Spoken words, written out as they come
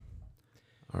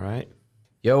All right.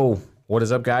 Yo, what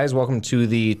is up, guys? Welcome to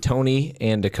the Tony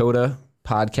and Dakota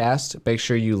podcast. Make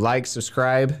sure you like,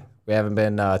 subscribe. We haven't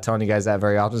been telling you guys that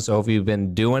very often, so hopefully you've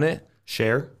been doing it.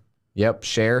 Share. Yep,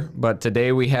 share. But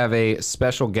today we have a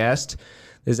special guest.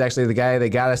 This is actually the guy that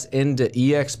got us into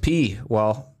EXP.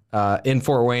 Well, in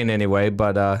Fort Wayne anyway,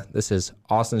 but this is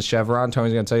Austin Chevron.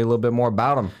 Tony's going to tell you a little bit more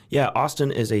about him. Yeah,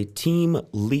 Austin is a team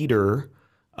leader.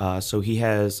 So he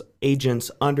has agents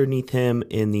underneath him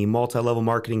in the multi-level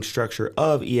marketing structure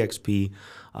of EXP,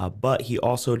 but he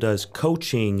also does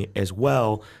coaching as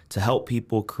well to help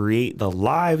people create the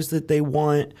lives that they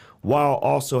want while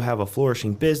also have a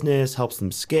flourishing business, helps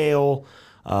them scale,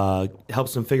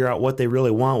 helps them figure out what they really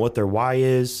want, what their why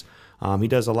is. He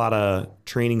does a lot of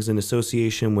trainings in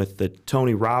association with the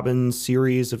Tony Robbins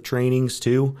series of trainings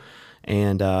too.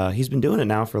 And he's been doing it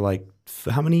now for like,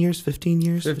 how many years? 15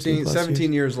 years?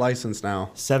 17 years licensed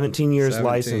now. 17 years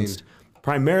licensed.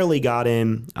 Primarily got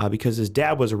in because his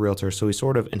dad was a realtor, so he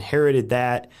sort of inherited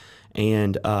that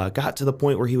and got to the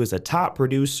point where he was a top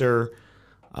producer,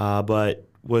 but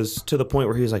was to the point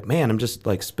where he was like, man, I'm just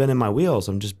like spinning my wheels.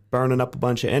 I'm just burning up a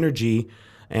bunch of energy,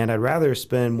 and I'd rather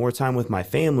spend more time with my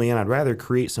family, and I'd rather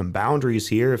create some boundaries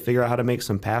here, figure out how to make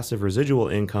some passive residual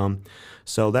income.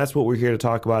 So that's what we're here to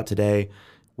talk about today.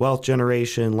 Wealth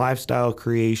generation, lifestyle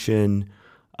creation,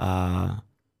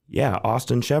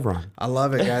 Austin Chevron. I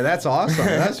love it, guy. That's awesome.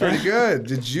 That's pretty good.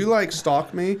 Did you like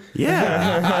stalk me?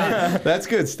 Yeah. That's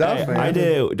good stuff, man. I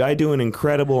do an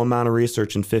incredible amount of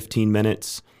research in 15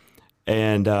 minutes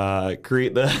and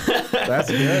create the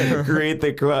That's good. create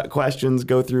the questions,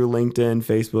 go through LinkedIn,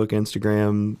 Facebook,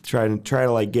 Instagram, try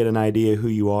to like get an idea who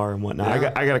you are and whatnot.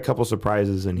 Yeah. I got a couple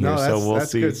surprises in here, No, so we'll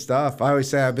that's see. good stuff. I always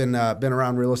say I've been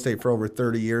around real estate for over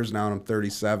 30 years now, and I'm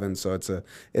 37. So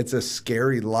it's a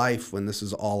scary life when this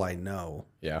is all I know.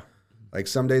 Yeah. Like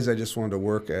some days I just wanted to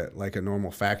work at like a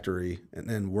normal factory and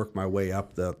then work my way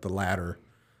up the ladder.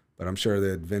 But I'm sure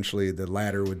that eventually the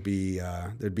ladder would be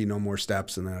there'd be no more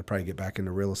steps, and then I'd probably get back into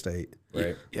real estate.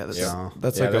 Right. Yeah, that's Yeah,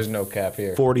 like there's a no cap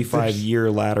here. 45-year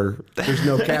ladder. There's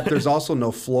no cap. There's also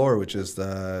no floor, which is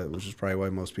probably why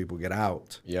most people get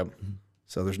out. Yep.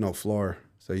 So there's no floor.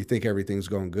 So you think everything's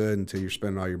going good until you're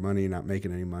spending all your money and not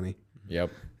making any money.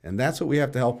 Yep. And that's what we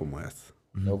have to help them with.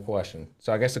 No question.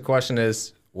 So I guess the question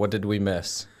is, what did we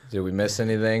miss? Did we miss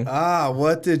anything?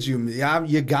 What did you? Yeah,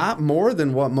 you got more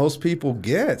than what most people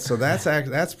get. So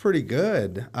that's pretty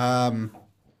good.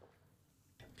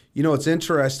 It's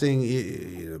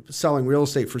interesting. Selling real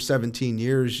estate for 17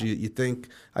 years, you think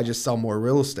I just sell more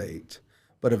real estate,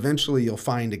 but eventually you'll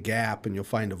find a gap and you'll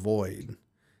find a void.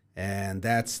 And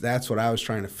that's what I was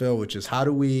trying to fill, which is how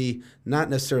do we not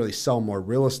necessarily sell more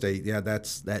real estate? Yeah,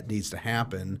 that needs to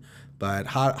happen. But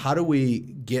how do we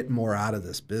get more out of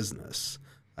this business?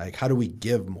 Like, how do we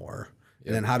give more? Yep.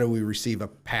 And then how do we receive a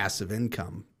passive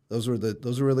income? Those were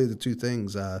really the two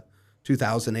things.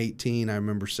 2018, I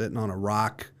remember sitting on a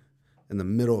rock in the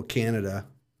middle of Canada,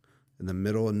 in the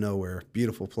middle of nowhere,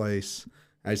 beautiful place.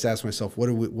 I just asked myself, what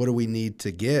do we need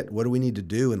to get? What do we need to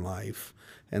do in life?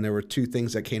 And there were two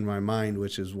things that came to my mind,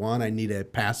 which is one, I need a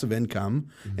passive income,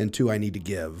 and two, I need to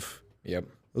give. Yep.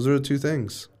 Those are the two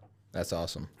things. That's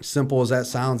awesome. Simple as that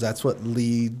sounds, that's what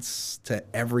leads to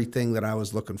everything that I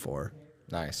was looking for.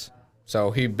 Nice.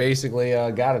 So he basically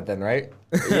got it then, right?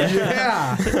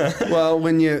 Yeah. Well,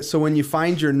 when you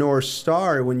find your North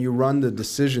Star, when you run the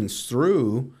decisions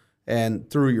through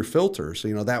your filters,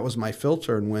 that was my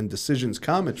filter. And when decisions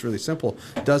come, it's really simple.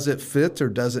 Does it fit or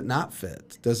does it not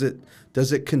fit? Does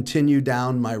it continue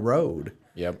down my road?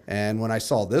 Yep. And when I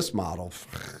saw this model,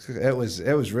 it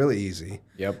was really easy.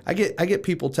 Yep. I get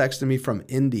people texting me from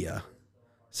India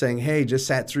saying, "Hey, just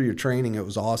sat through your training. It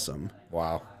was awesome."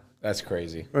 Wow. That's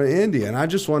crazy. Or India. And I'm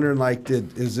just wondering, like,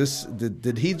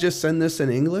 did he just send this in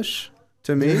English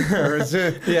to me? Or is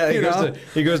it Yeah,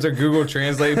 he goes to Google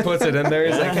Translate, puts it in there.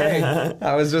 He's like, "Hey,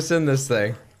 I was just in this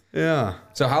thing." Yeah.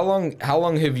 So how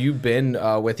long have you been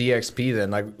with EXP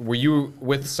then? Like, were you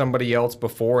with somebody else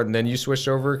before and then you switched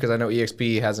over? Because I know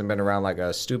EXP hasn't been around like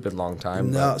a stupid long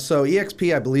time. No. So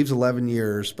EXP, I believe, is 11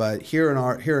 years, but here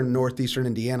in northeastern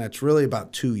Indiana, it's really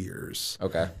about 2 years.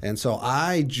 Okay. And so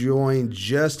I joined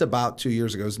just about 2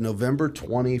 years ago. It was November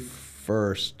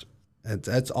 21st.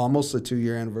 That's almost the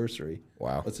 2-year anniversary.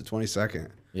 Wow. That's the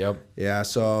 22nd. Yep. Yeah.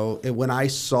 So when I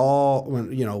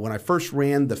first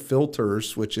ran the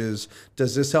filters, which is,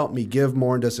 does this help me give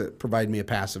more and does it provide me a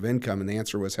passive income? And the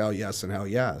answer was hell yes and hell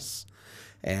yes.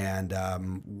 And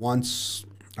once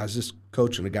I was just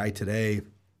coaching a guy today,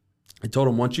 I told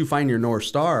him, once you find your North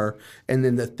Star and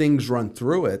then the things run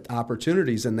through it,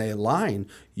 opportunities, and they align,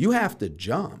 you have to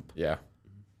jump. Yeah.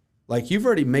 Like, you've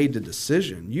already made the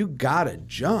decision. You got to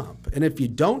jump. And if you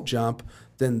don't jump,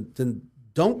 then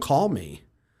don't call me.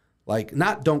 Like,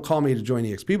 not don't call me to join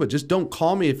EXP, but just don't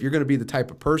call me if you're going to be the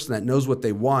type of person that knows what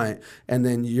they want, and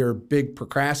then you're a big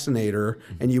procrastinator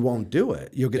and you won't do it.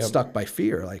 You'll get stuck by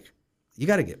fear. Like, you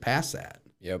got to get past that.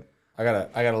 Yep. I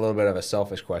got a little bit of a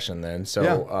selfish question then.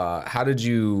 So how did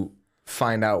you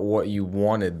find out what you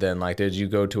wanted then? Like, did you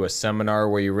go to a seminar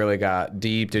where you really got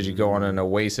deep? Did you go on an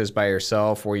oasis by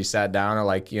yourself where you sat down? Or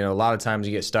like, a lot of times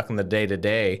you get stuck in the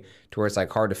day-to-day to where it's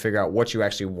like hard to figure out what you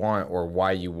actually want or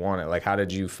why you want it. Like, how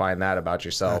did you find that about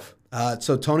yourself?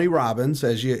 So Tony Robbins,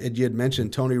 as you had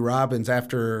mentioned, Tony Robbins,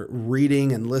 after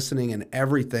reading and listening and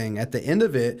everything, at the end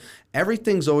of it, it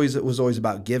was always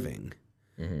about giving.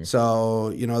 Mm-hmm. So,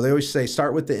 they always say,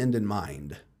 start with the end in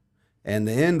mind. And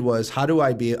the end was, how do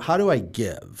I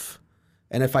give?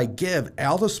 And if I give,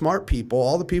 all the smart people,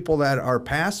 all the people that are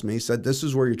past me said, this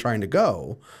is where you're trying to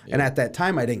go. Yeah. And at that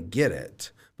time, I didn't get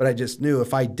it. But I just knew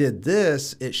if I did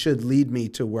this, it should lead me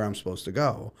to where I'm supposed to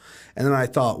go. And then I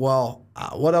thought, well,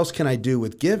 what else can I do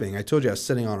with giving? I told you I was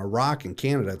sitting on a rock in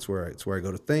Canada. It's where I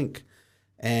go to think.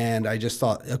 And I just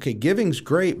thought, okay, giving's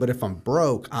great, but if I'm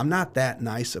broke, I'm not that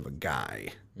nice of a guy.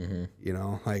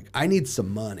 Mm-hmm. Like, I need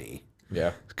some money.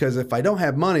 Yeah. Because if I don't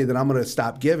have money, then I'm going to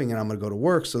stop giving and I'm going to go to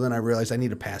work. So then I realized I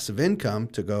need a passive income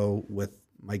to go with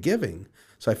my giving.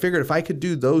 So I figured if I could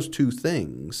do those two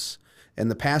things, and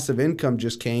the passive income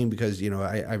just came because,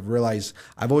 I've realized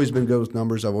I've always been good with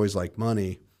numbers. I've always liked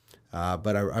money.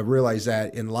 But I realized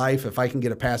that in life, if I can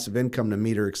get a passive income to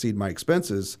meet or exceed my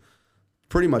expenses,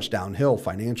 pretty much downhill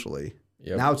financially.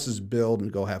 Yep. Now it's just build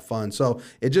and go have fun. So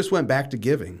it just went back to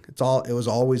giving. It was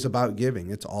always about giving.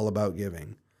 It's all about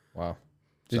giving. Wow.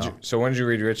 So when did you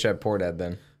read Rich Dad Poor Dad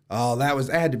then? Oh, that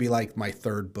had to be like my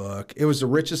third book. It was The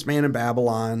Richest Man in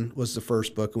Babylon was the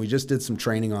first book, and we just did some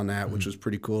training on that, which was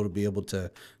pretty cool to be able to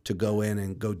go in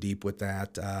and go deep with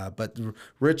that. But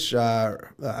Rich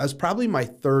was probably my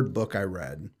third book I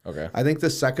read. Okay. I think the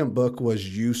second book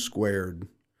was U Squared,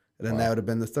 and then that would have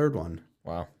been the third one.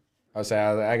 Wow. I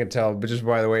could tell, but just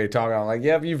by the way you're talking, I'm like,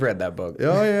 yep, you've read that book.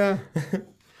 Oh, yeah.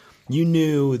 You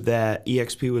knew that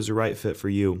EXP was the right fit for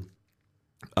you.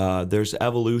 There's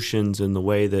evolutions in the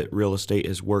way that real estate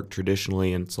has worked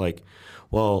traditionally, and it's like,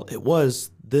 well, it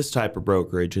was this type of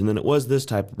brokerage, and then it was this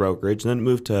type of brokerage, and then it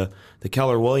moved to the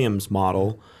Keller Williams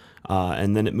model,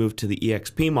 and then it moved to the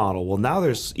EXP model. Well, now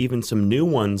there's even some new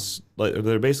ones that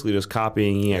are basically just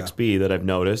copying EXP that I've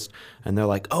noticed, and they're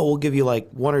like, oh, we'll give you like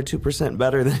 1 or 2%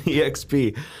 better than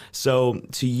EXP. So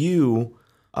to you,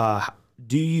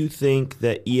 do you think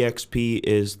that EXP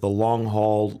is the long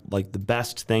haul, like the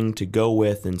best thing to go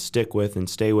with and stick with and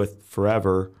stay with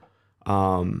forever?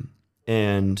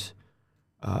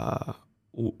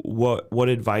 What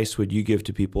advice would you give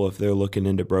to people if they're looking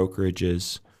into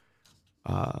brokerages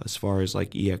as far as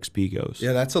like EXP goes?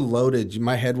 Yeah, that's a loaded.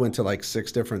 My head went to like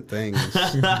 6 different things.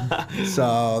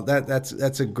 So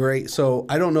that's a great. So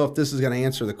I don't know if this is going to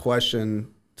answer the question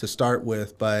to start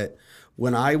with, but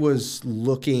when I was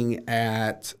looking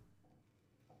at,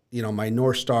 my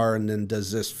North Star and then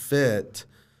does this fit,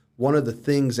 one of the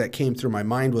things that came through my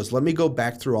mind was, let me go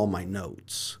back through all my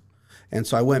notes. And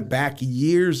so I went back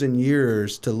years and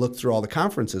years to look through all the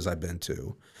conferences I've been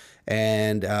to.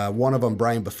 And one of them,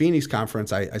 Brian Buffini's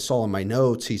conference, I saw in my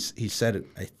notes, he said it,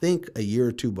 I think a year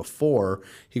or two before,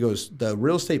 he goes, the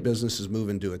real estate business is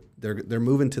moving to it. They're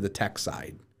moving to the tech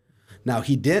side. Now,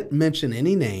 he didn't mention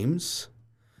any names,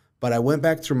 but I went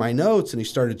back through my notes and he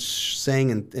started saying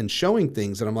and showing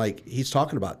things. And I'm like, he's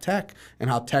talking about tech and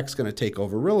how tech's going to take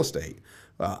over real estate.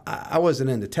 Well, I wasn't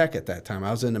into tech at that time.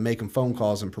 I was into making phone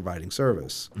calls and providing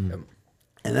service. Mm-hmm.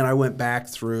 And then I went back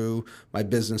through my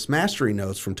business mastery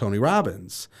notes from Tony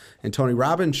Robbins. And Tony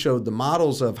Robbins showed the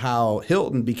models of how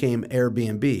Hilton became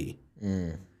Airbnb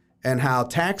and how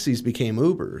taxis became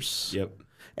Ubers. Yep.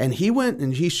 And he went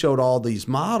and he showed all these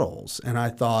models. And I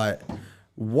thought,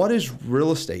 what is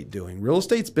real estate doing? Real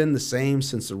estate's been the same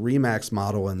since the RE/MAX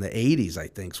model in the 80s, I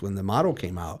think, when the model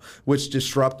came out, which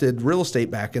disrupted real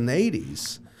estate back in the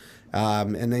 80s.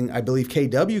 And then I believe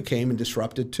KW came and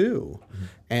disrupted too. Mm-hmm.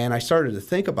 And I started to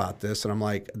think about this, and I'm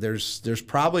like, there's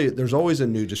always a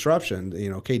new disruption.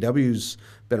 KW's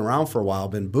been around for a while,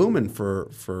 been booming for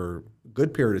a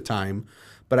good period of time.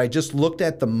 But I just looked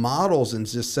at the models and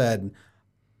just said,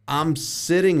 I'm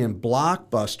sitting in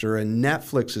Blockbuster and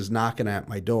Netflix is knocking at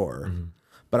my door. Mm-hmm.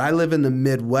 But I live in the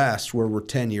Midwest where we're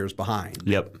 10 years behind.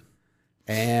 Yep.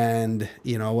 And,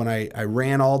 when I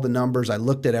ran all the numbers, I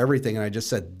looked at everything and I just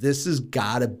said, this has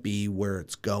got to be where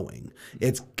it's going.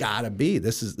 It's got to be.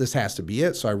 This has to be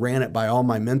it. So I ran it by all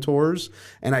my mentors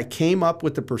and I came up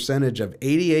with the percentage of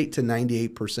 88 to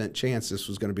 98% chance this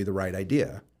was going to be the right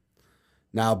idea.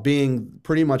 Now, being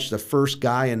pretty much the first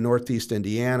guy in Northeast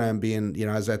Indiana and being,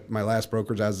 I was at my last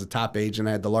brokerage, I was the top agent,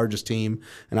 I had the largest team,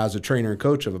 and I was a trainer and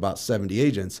coach of about 70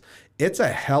 agents. It's a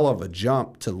hell of a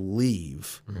jump to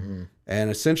leave. Mm-hmm. And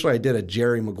essentially I did a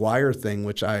Jerry Maguire thing,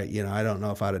 which I don't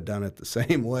know if I'd have done it the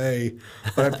same way,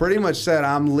 but I pretty much said,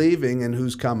 I'm leaving and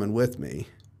who's coming with me?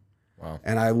 Wow.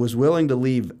 And I was willing to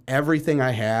leave everything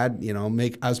I had,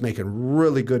 I was making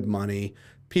really good money.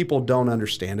 People don't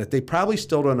understand it. They probably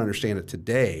still don't understand it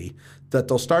today, that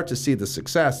they'll start to see the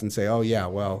success and say, oh, yeah,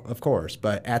 well, of course.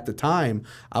 But at the time,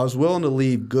 I was willing to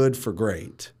leave good for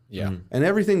great. Yeah. And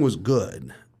everything was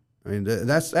good. I mean,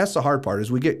 that's the hard part is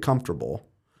we get comfortable.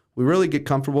 We really get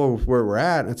comfortable with where we're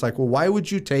at. And it's like, well, why would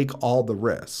you take all the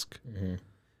risk? Mm-hmm.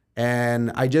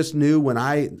 And I just knew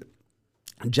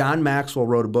John Maxwell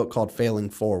wrote a book called Failing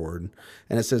Forward.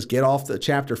 And it says,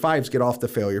 chapter 5 is get off the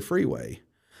failure freeway.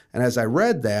 And as I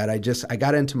read that, I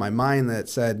got into my mind that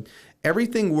said,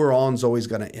 everything we're on is always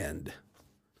going to end.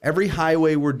 Every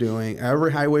highway we're doing,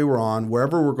 every highway we're on,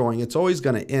 wherever we're going, it's always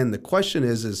going to end. The question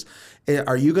is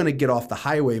are you going to get off the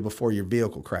highway before your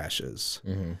vehicle crashes?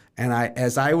 Mm-hmm. And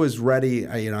as I was ready,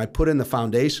 I put in the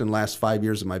foundation last 5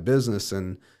 years of my business,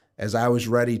 and as I was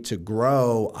ready to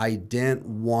grow, I didn't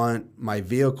want my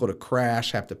vehicle to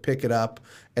crash, have to pick it up,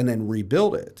 and then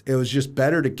rebuild it. It was just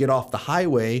better to get off the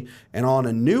highway and on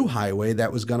a new highway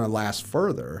that was going to last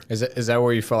further. Is that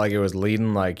where you felt like it was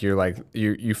leading? Like you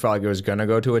felt like it was going to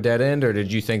go to a dead end, or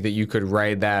did you think that you could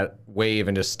ride that wave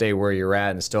and just stay where you're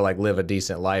at and still like live a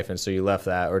decent life, and so you left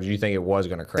that, or did you think it was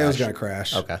going to crash? It was going to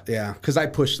crash. Okay. Yeah, because I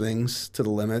push things to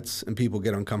the limits, and people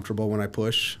get uncomfortable when I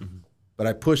push. Mm-hmm. But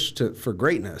I push for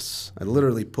greatness. I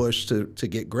literally push to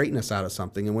get greatness out of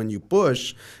something. And when you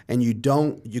push and you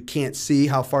can't see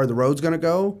how far the road's going to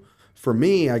go, for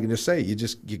me, I can just say you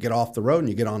get off the road and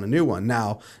you get on a new one.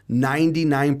 Now,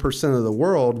 99% of the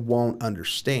world won't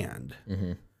understand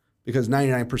because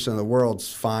 99% of the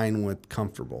world's fine with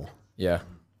comfortable. Yeah.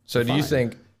 So do you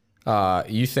think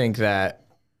that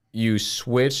you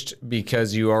switched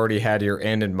because you already had your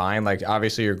end in mind? Like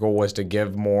obviously your goal was to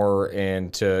give more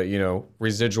and to,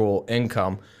 residual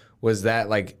income. Was that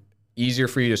like easier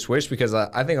for you to switch? Because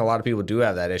I think a lot of people do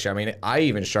have that issue. I mean, I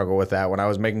even struggle with that when I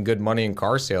was making good money in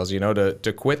car sales,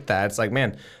 to quit that. It's like,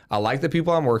 man, I like the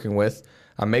people I'm working with.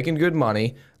 I'm making good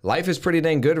money. Life is pretty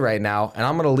dang good right now, and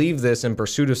I'm going to leave this in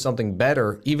pursuit of something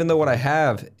better, even though what I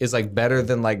have is like better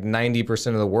than like 90%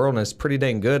 of the world, and it's pretty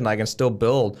dang good, and I can still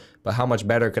build, but how much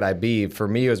better could I be? For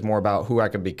me, it was more about who I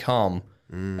could become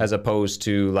as opposed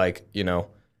to like,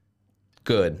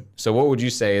 good. So what would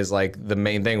you say is like the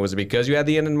main thing? Was it because you had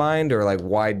the end in mind, or like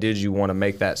why did you want to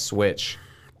make that switch?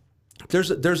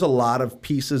 There's a lot of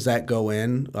pieces that go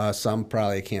in. Some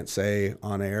probably I can't say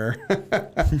on air,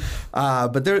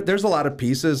 but there's a lot of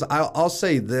pieces. I'll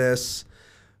say this: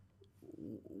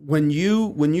 when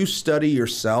you study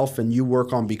yourself and you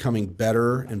work on becoming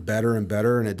better and better and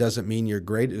better, and it doesn't mean you're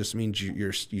great. It just means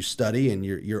you study and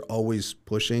you're always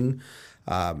pushing.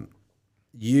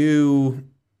 You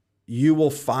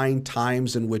will find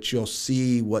times in which you'll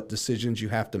see what decisions you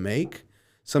have to make.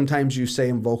 Sometimes you say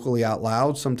them vocally out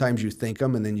loud. Sometimes you think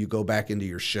them and then you go back into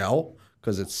your shell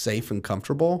because it's safe and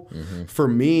comfortable. Mm-hmm. For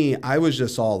me, I was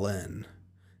just all in.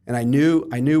 And I knew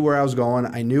where I was going.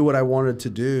 I knew what I wanted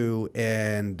to do.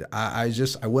 And I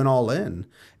went all in.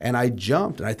 And I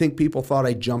jumped. And I think people thought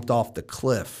I jumped off the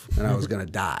cliff and I was going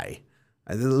to die.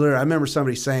 I remember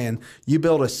somebody saying, you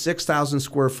build a 6,000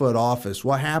 square foot office.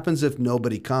 What happens if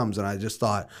nobody comes? And I just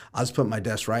thought, I'll just put my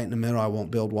desk right in the middle. I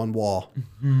won't build one wall.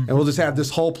 And we'll just have this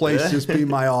whole place just be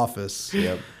my office.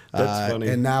 Yep. That's funny.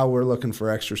 And now we're looking for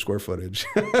extra square footage.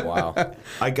 Wow.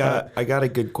 I got a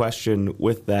good question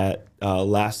with that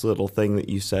last little thing that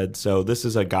you said. So this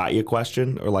is a got you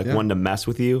question, or like one to mess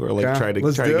with you, or like try to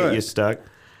get you stuck.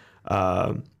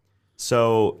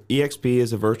 So EXP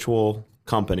is a virtual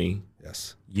company.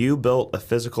 Yes. You built a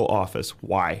physical office.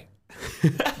 Why?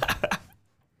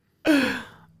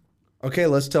 Okay,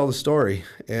 let's tell the story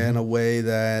in a way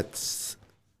that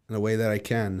I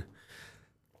can.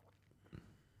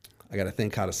 I got to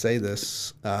think how to say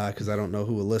this because I don't know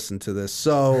who will listen to this.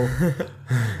 So,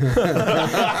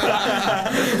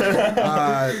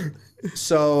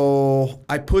 so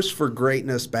I pushed for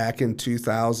greatness back in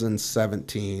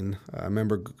 2017. I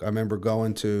remember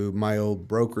going to my old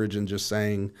brokerage and just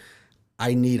saying,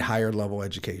 I need higher level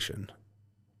education.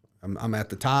 I'm at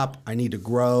the top. I need to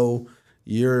grow.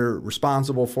 You're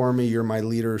responsible for me. You're my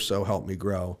leader, so help me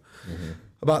grow.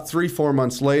 About 3-4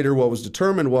 months later, what was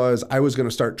determined was I was going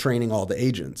to start training all the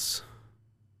agents.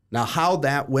 Now, how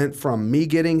that went from me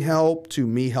getting help to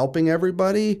me helping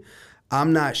everybody,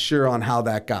 I'm not sure on how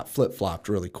that got flip-flopped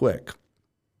really quick.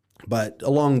 But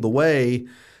along the way,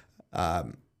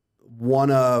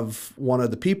 one of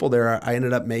the people there, I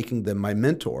ended up making them my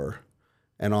mentor.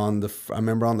 And I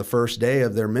remember on the first day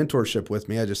of their mentorship with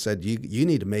me, I just said, you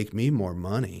need to make me more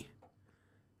money.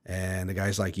 And the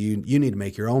guy's like, you need to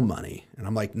make your own money. And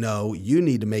I'm like, no, you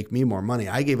need to make me more money.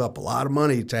 I gave up a lot of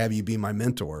money to have you be my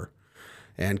mentor.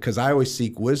 And because I always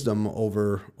seek wisdom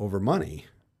over money.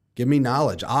 Give me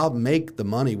knowledge. I'll make the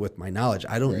money with my knowledge.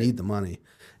 I don't need the money.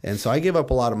 And so I gave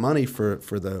up a lot of money for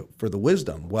the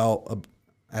wisdom. Well,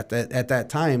 at that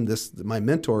time, my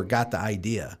mentor got the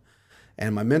idea.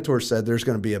 And my mentor said, there's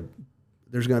going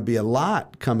to be a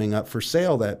lot coming up for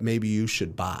sale that maybe you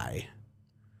should buy.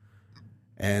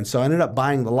 And so I ended up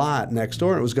buying the lot next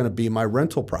door. And it was going to be my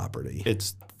rental property.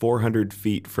 It's 400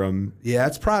 feet from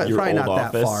it's probably not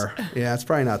office. that far. Yeah, it's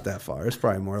probably not that far. It's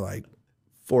probably more like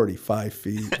 45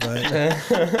 feet.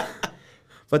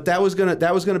 But that was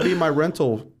gonna be my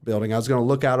rental building. I was gonna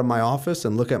look out of my office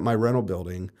and look at my rental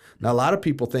building. Now a lot of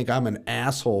people think I'm an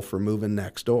asshole for moving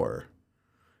next door.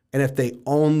 And if they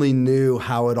only knew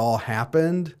how it all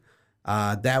happened,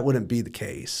 that wouldn't be the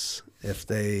case.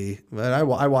 But I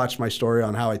watch my story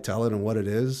on how I tell it and what it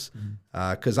is,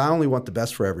 because I only want the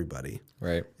best for everybody.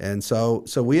 Right. And so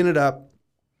we ended up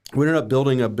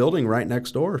building a building right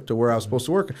next door to where I was supposed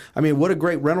to work. I mean, what a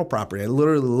great rental property! I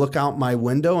literally look out my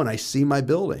window and I see my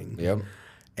building. Yep.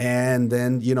 And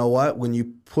then you know what? When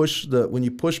you push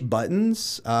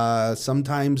buttons,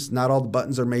 sometimes not all the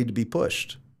buttons are made to be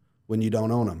pushed when you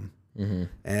don't own them. Mm-hmm.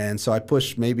 And so I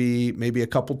pushed maybe a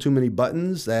couple too many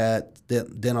buttons that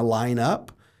didn't align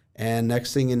up. And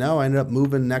next thing you know, I ended up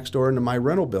moving next door into my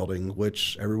rental building,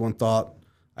 which everyone thought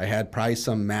I had probably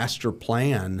some master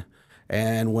plan.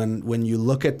 And when you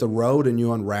look at the road and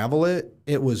you unravel it,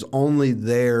 it was only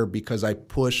there because I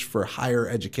pushed for higher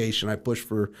education. I pushed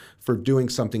for doing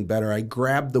something better. I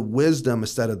grabbed the wisdom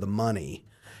instead of the money.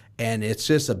 And it's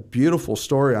just a beautiful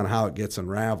story on how it gets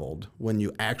unraveled when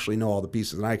you actually know all the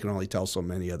pieces. And I can only tell so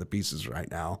many of the pieces right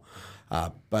now.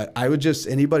 But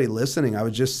anybody listening, I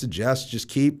would just suggest just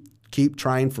keep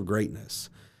trying for greatness.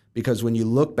 Because when you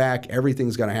look back,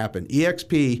 everything's going to happen.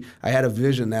 EXP, I had a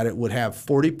vision that it would have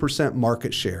 40%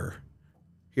 market share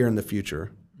here in the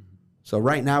future. So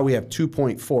right now we have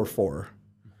 2.44.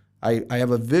 I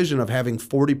have a vision of having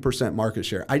 40% market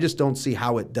share. I just don't see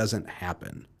how it doesn't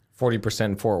happen.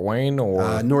 40% Fort Wayne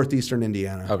or Northeastern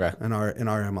Indiana. Okay. In our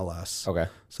MLS. Okay.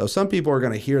 So some people are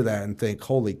going to hear that and think,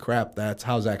 "Holy crap!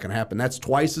 How's that going to happen?" That's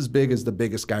twice as big as the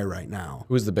biggest guy right now.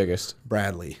 Who's the biggest?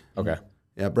 Bradley. Okay.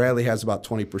 Yeah, Bradley has about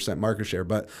 20% market share.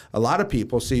 But a lot of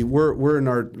people, see, we're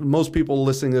in most people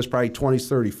listening to this probably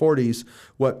 20s, 30s, 40s.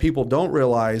 What people don't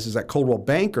realize is that Coldwell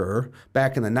Banker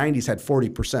back in the 90s had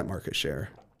 40% market share.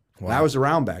 Wow. And I was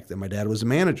around back then. My dad was a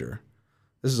manager.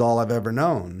 This is all I've ever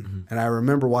known. Mm-hmm. And I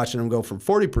remember watching him go from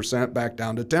 40% back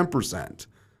down to 10%.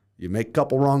 You make a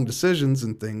couple wrong decisions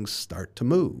and things start to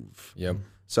move. Yep.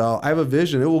 So I have a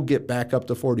vision. It will get back up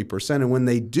to 40%. And when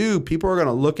they do, people are going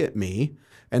to look at me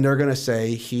and they're going to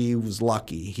say, he was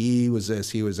lucky. He was this,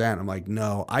 he was that. And I'm like,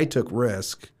 no, I took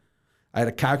risk. I had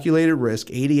a calculated risk,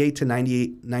 88 to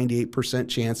 98%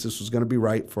 chance this was going to be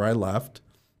right before I left.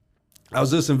 I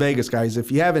was this in Vegas, guys.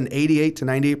 If you have an 88 to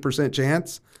 98%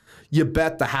 chance, you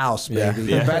bet the house, baby.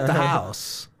 Yeah. You bet the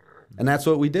house. And that's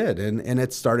what we did. And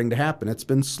it's starting to happen. It's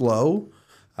been slow.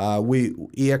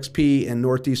 EXP in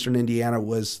Northeastern Indiana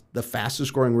was the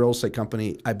fastest growing real estate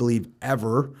company, I believe,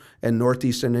 ever in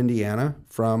Northeastern Indiana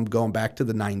from going back to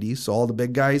the 90s. So all the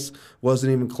big guys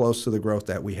wasn't even close to the growth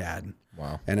that we had.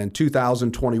 Wow. And in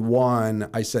 2021,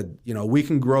 I said, we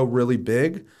can grow really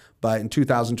big. But in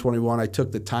 2021, I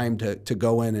took the time to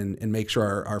go in and make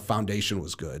sure our foundation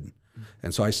was good.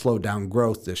 And so I slowed down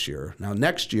growth this year. Now,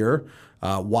 next year,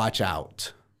 watch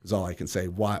out is all I can say.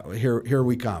 Here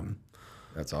we come.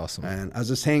 That's awesome. And I was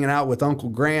just hanging out with Uncle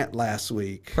Grant last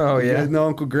week. Oh, You yeah? guys know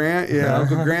Uncle Grant? Yeah,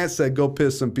 Uncle Grant said, go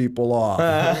piss some people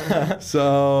off.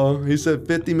 So he said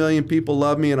 50 million people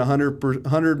love me and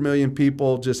 100 million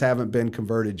people just haven't been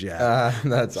converted yet.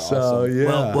 That's awesome. So,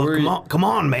 yeah. Well, come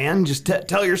on, man. Just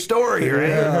tell your story, right?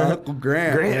 Yeah, Uncle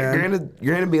Grant. man.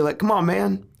 You're gonna be like, come on,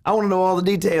 man. I want to know all the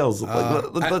details.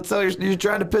 Let's tell you're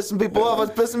trying to piss some people off.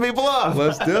 Let's piss some people off.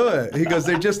 Let's do it. He goes,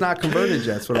 they're just not converted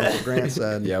yet. That's what Uncle Grant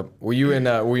said. Yep. Were you in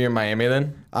Miami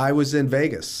then? I was in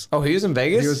Vegas. Oh, he was in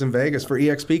Vegas? He was in Vegas for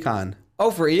EXPCon. Oh,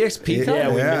 for EXP? Yeah,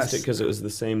 we Yes. missed it because it was the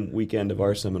same weekend of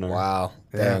our seminar. Wow.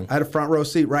 Yeah. Dang. I had a front row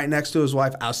seat right next to his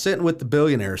wife. I was sitting with the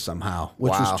billionaire somehow,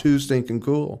 which Wow. was too stinking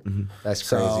cool. That's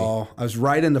crazy. So I was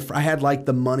right in I had like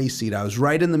the money seat. I was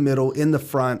right in the middle, in the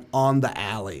front, on the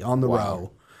alley, on the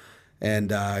row.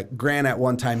 And Grant at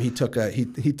one time he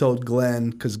told Glenn,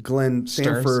 because Glenn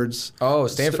Stanford's Oh,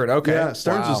 Stanford. Okay. yeah,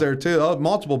 Stearns Wow. was there too. Oh,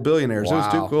 multiple billionaires. It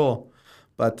was too Wow. cool.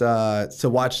 But to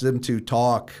watch them two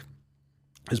talk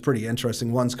is pretty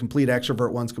interesting. One's complete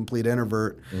extrovert, one's complete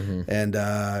introvert. And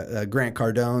Grant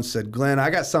Cardone said, "Glenn,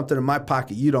 I got something in my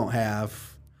pocket you don't have."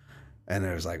 And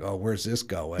it was like, oh, where's this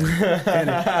going?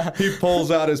 And he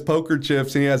pulls out his poker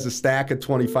chips and he has a stack of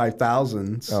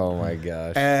 25,000s. Oh my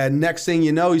gosh. And next thing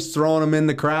you know, he's throwing them in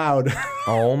the crowd.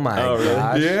 Oh my really?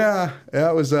 gosh. Yeah,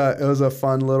 it was a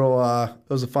fun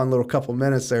little couple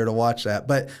minutes there to watch that.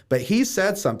 But he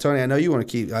said something, Tony. I know you want to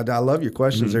keep. I love your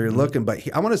questions there. You're looking, but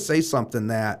I want to say something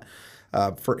that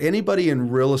for anybody in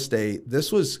real estate, this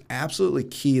was absolutely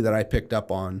key that I picked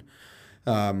up on.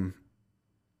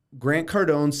 Grant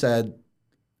Cardone said,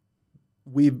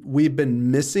 "We've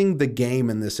been missing the game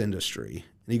in this industry,"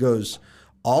 and he goes,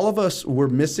 "All of us we've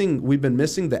been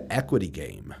missing the equity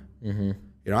game." You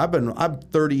know, I'm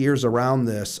 30 years around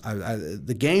this.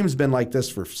 The game's been like this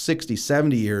for 60,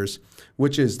 70 years,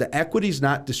 which is the equity's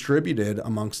not distributed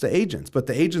amongst the agents, but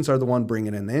the agents are the one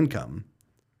bringing in the income.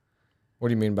 What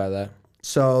do you mean by that?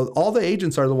 So all the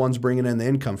agents are the ones bringing in the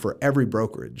income for every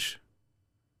brokerage.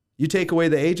 You take away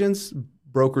the agents,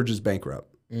 brokerage is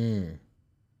bankrupt.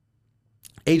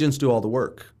 Agents do all the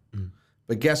work.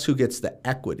 But guess who gets the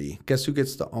equity? Guess who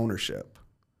gets the ownership?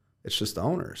 It's just the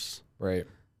owners. Right.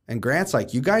 And Grant's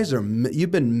like,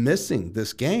 you've been missing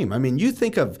this game. I mean, you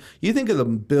think of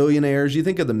the billionaires, you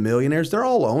think of the millionaires, they're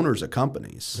all owners of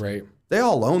companies. Right. They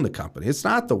all own the company. It's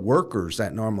not the workers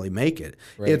that normally make it.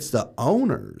 Right. It's the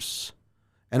owners.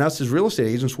 And us as real estate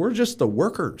agents, we're just the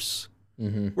workers.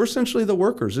 We're essentially the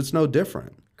workers. It's no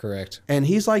different. Correct. And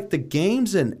he's like, the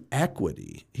game's in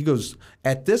equity. He goes,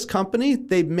 at this company,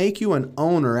 they make you an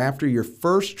owner after your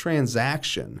first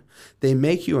transaction. They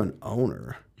make you an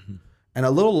owner. And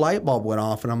a little light bulb went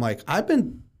off, and I'm like, I've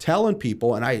been telling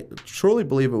people, and I truly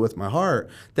believe it with my heart,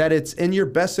 that it's in your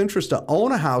best interest to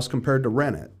own a house compared to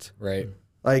rent it. Right.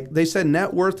 Like they said,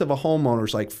 net worth of a homeowner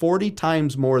is like 40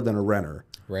 times more than a renter.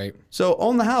 Right. So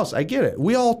own the house. I get it.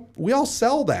 We all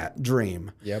sell that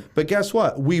dream. Yep. But guess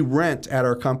what? We rent at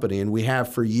our company, and we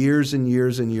have for years and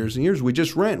years and years and years. We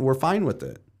just rent, and we're fine with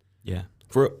it. Yeah.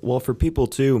 For people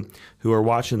too who are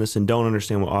watching this and don't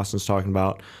understand what Austin's talking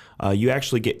about, you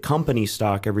actually get company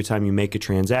stock every time you make a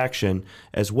transaction,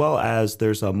 as well as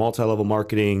there's a multi-level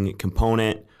marketing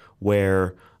component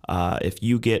where if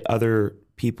you get other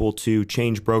people to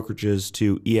change brokerages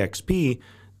to EXP,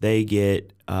 they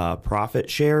get profit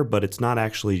share, but it's not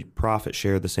actually profit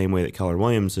share the same way that Keller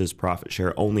Williams is profit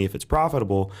share. Only if it's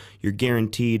profitable, you're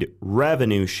guaranteed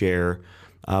revenue share,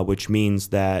 which means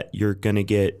that you're going to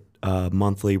get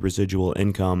monthly residual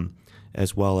income,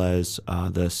 as well as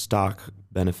the stock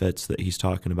benefits that he's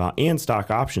talking about, and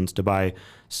stock options to buy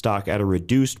stock at a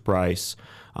reduced price.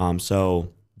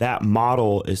 So that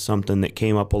model is something that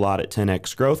came up a lot at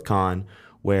 10X GrowthCon,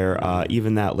 where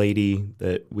even that lady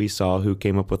that we saw who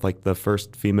came up with like the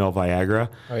first female Viagra,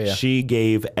 she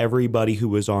gave everybody who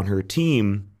was on her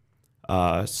team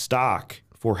stock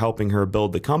for helping her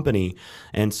build the company.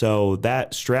 And so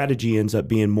that strategy ends up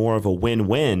being more of a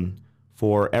win-win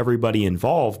for everybody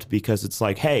involved, because it's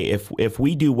like, hey, if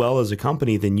we do well as a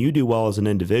company, then you do well as an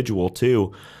individual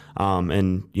too.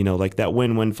 And, you know, like that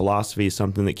win-win philosophy is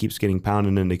something that keeps getting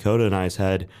pounded in Dakota and I's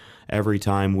head every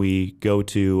time we go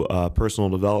to a personal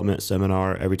development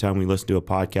seminar, every time we listen to a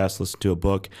podcast, listen to a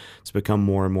book. It's become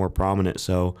more and more prominent.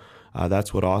 So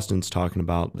that's what Austin's talking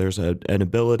about. There's an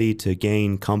ability to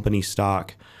gain company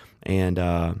stock. And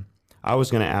I was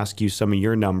going to ask you some of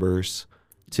your numbers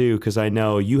too, because I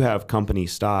know you have company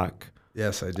stock.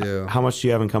 Yes, I do. How much do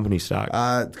you have in company stock?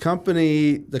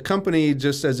 The company,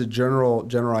 just as a general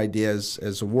idea,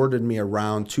 has awarded me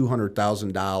around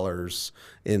 $200,000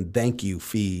 in thank you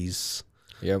fees.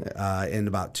 Yep. In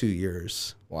about 2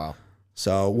 years. Wow.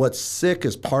 So what's sick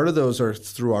is part of those are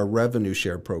through our revenue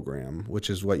share program, which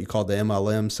is what you call the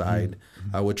MLM side,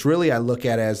 which really I look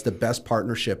at as the best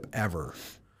partnership ever.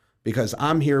 Because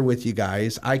I'm here with you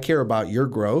guys. I care about your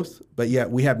growth, but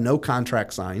yet we have no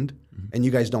contract signed, and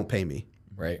you guys don't pay me.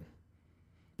 Right.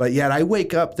 But yet I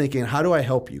wake up thinking, how do I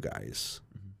help you guys?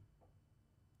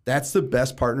 That's the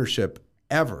best partnership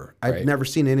ever. I've never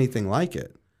seen anything like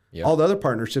it. Yep. All the other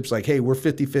partnerships, like, hey, we're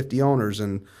 50-50 owners,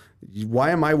 and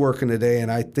why am I working today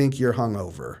and I think you're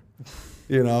hungover?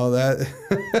 You know,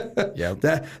 that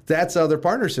Yep. that's other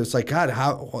partnerships. Like, God,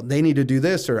 how they need to do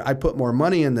this, or I put more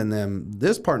money in than them.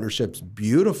 This partnership's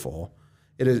beautiful.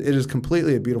 It is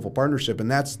completely a beautiful partnership, and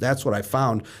that's what I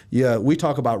found. Yeah, we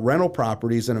talk about rental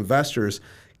properties and investors.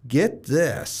 Get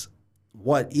this,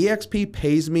 what EXP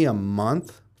pays me a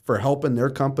month for helping their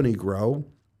company grow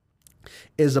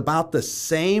is about the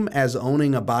same as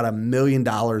owning about $1 million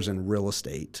in real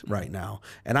estate right now,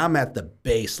 and I'm at the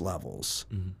base levels.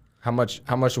 Mm-hmm. How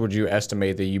much would you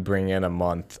estimate that you bring in a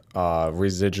month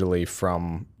residually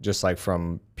from just like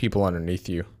from people underneath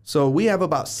you? So we have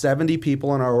about 70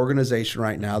 people in our organization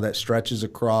right now that stretches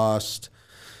across,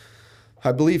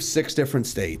 I believe, 6 different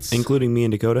states. Including me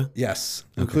and Dakota? Yes,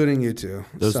 including you two.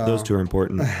 Those two are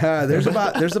important. There's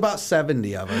about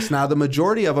 70 of us. Now, the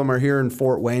majority of them are here in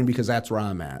Fort Wayne because that's where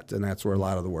I'm at, and that's where a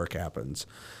lot of the work happens.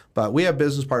 But we have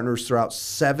business partners throughout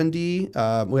 70.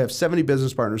 We have 70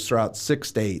 business partners throughout 6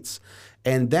 states,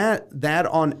 and that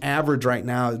on average right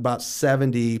now is about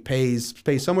 70 pays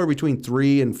somewhere between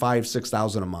 $3,000 and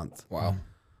 $6,000 a month. Wow.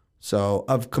 So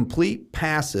of complete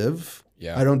passive.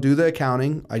 Yeah. I don't do the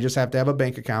accounting. I just have to have a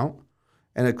bank account,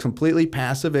 and it's completely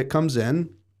passive. It comes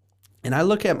in, and I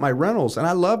look at my rentals, and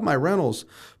I love my rentals,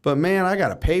 but man, I got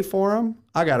to pay for them.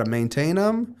 I got to maintain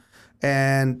them.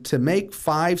 And to make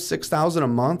 $5,000-$6,000 a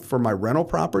month for my rental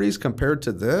properties compared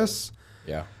to this,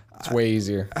 Yeah. It's way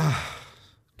easier.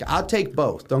 I'll take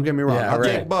both. Don't get me wrong. Yeah, I'll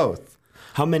right. take both.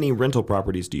 How many rental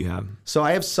properties do you have? So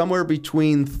I have somewhere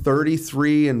between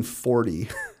 33 and 40.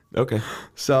 Okay.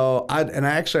 So I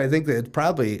think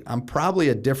that I'm probably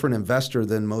a different investor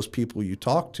than most people you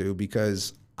talk to,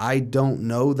 because I don't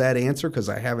know that answer because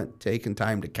I haven't taken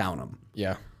time to count them.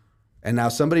 Yeah. And now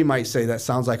somebody might say that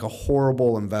sounds like a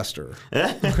horrible investor.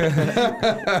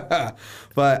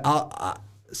 But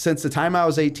since the time I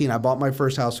was 18, I bought my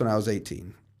first house when I was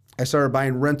 18. I started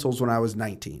buying rentals when I was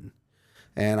 19.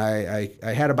 And I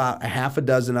had about a half a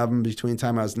dozen of them between the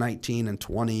time I was 19 and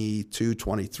 22,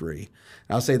 23. And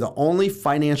I'll say the only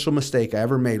financial mistake I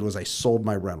ever made was I sold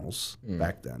my rentals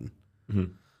back then.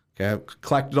 Mm-hmm. Okay, I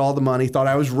collected all the money, thought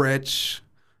I was rich.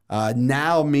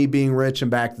 Now me being rich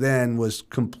and back then was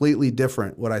completely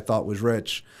different what I thought was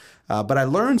rich. But I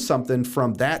learned something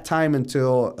from that time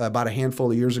until about a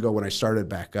handful of years ago when I started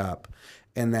back up.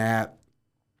 And that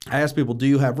I asked people, do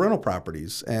you have rental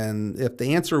properties? And if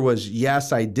the answer was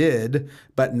yes, I did,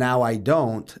 but now I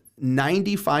don't,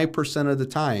 95% of the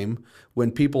time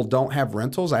when people don't have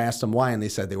rentals, I asked them why, and they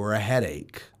said they were a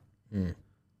headache. They're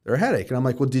a headache. And I'm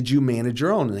like, well, did you manage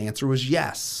your own? And the answer was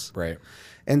yes. Right.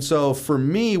 And so for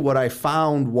me, what I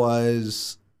found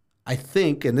was, I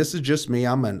think, and this is just me,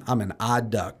 I'm an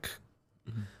odd duck.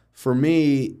 Mm-hmm. For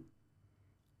me,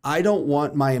 I don't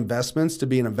want my investments to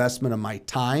be an investment of my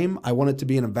time. I want it to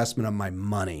be an investment of my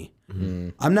money. Mm-hmm.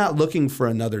 I'm not looking for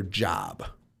another job.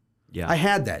 Yeah. I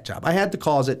had that job. I had the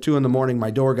calls at 2 a.m.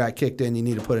 My door got kicked in. You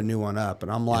need to put a new one up.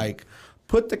 And I'm like,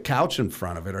 put the couch in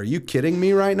front of it. Are you kidding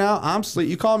me right now? I'm sleep.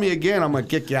 You call me again, I'm going to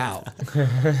kick you out.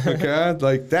 Okay?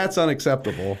 Like, that's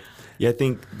unacceptable. Yeah, I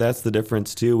think that's the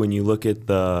difference too when you look at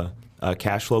the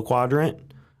cash flow quadrant.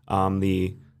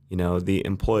 The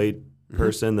employed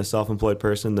person, the self-employed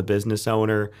person, the business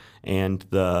owner, and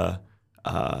the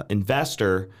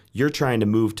investor. You're trying to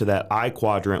move to that I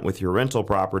quadrant with your rental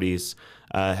properties.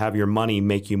 Have your money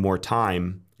make you more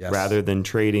time. Yes. Rather than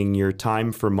trading your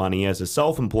time for money as a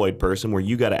self-employed person where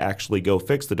you got to actually go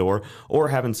fix the door, or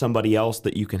having somebody else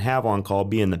that you can have on call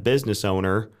being the business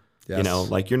owner. Yes.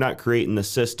 Like you're not creating the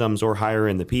systems or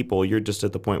hiring the people. You're just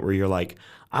at the point where you're like,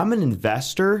 I'm an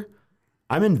investor.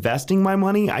 I'm investing my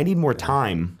money. I need more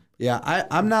time. Yeah,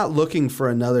 I'm not looking for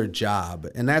another job.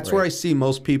 And that's where I see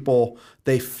most people,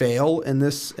 they fail in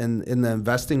this, in the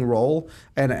investing role.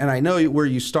 And I know where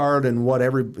you start and what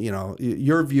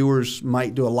your viewers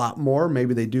might do a lot more.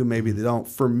 Maybe they do, maybe they don't.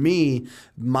 For me,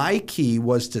 my key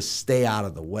was to stay out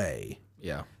of the way.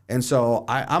 Yeah. And so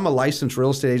I'm a licensed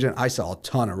real estate agent. I sell a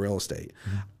ton of real estate.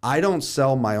 Mm-hmm. I don't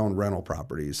sell my own rental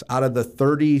properties. Out of the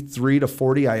 33 to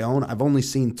 40 I own, I've only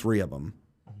seen 3 of them.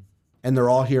 And they're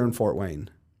all here in Fort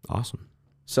Wayne. Awesome.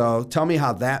 So tell me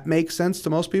how that makes sense to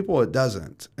most people. It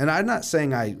doesn't. And I'm not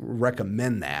saying I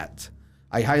recommend that.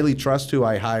 I highly trust who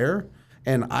I hire,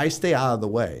 and I stay out of the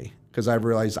way because I've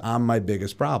realized I'm my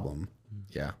biggest problem.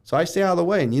 Yeah. So I stay out of the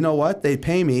way. And you know what? They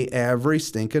pay me every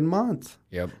stinking month.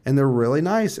 Yep. And they're really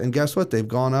nice. And guess what? They've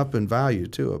gone up in value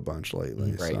too a bunch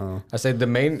lately. Right. So. I say the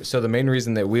main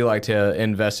reason that we like to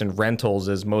invest in rentals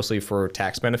is mostly for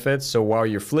tax benefits. So while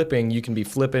you're flipping, you can be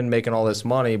flipping, making all this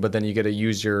money, but then you get to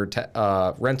use your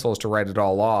rentals to write it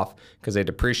all off because they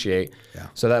depreciate. Yeah.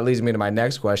 So that leads me to my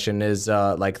next question is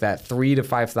like that $3,000 to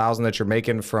 $5,000 that you're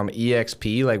making from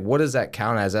EXP, like what does that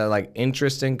count as? Is that like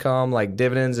interest income, like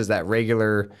dividends? Is that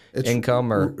regular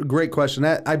income or? Great question.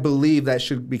 I believe that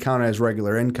should be counted as regular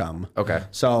income. Okay.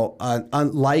 So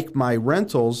unlike my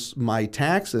rentals, my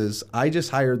taxes, I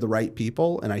just hired the right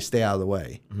people and I stay out of the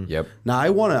way. Yep. Now I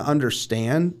want to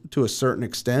understand to a certain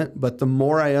extent, but the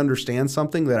more I understand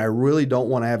something that I really don't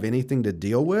want to have anything to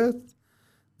deal with,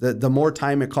 the more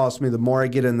time it costs me, the more I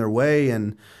get in their way.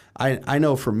 And I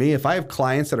know for me, if I have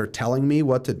clients that are telling me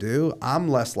what to do, I'm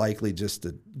less likely just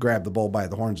to grab the bull by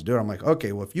the horns and do it. I'm like,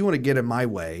 okay, well, if you want to get in my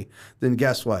way, then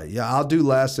guess what? Yeah, I'll do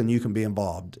less and you can be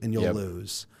involved and you'll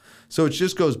lose. So it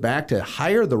just goes back to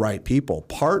hire the right people,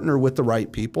 partner with the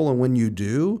right people. And when you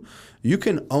do, you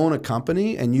can own a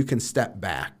company and you can step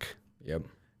back. Yep.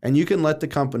 And you can let the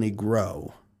company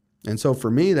grow. And so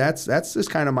for me, that's just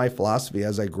kind of my philosophy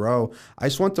as I grow. I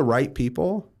just want the right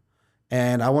people.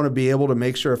 And I want to be able to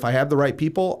make sure if I have the right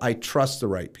people, I trust the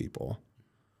right people.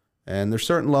 And there's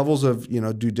certain levels of,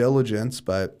 due diligence,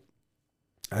 but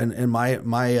in my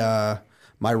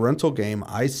rental game,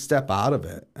 I step out of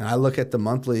it and I look at the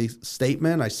monthly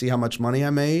statement. I see how much money I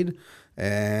made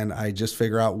and I just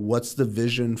figure out what's the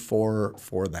vision for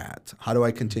that. How do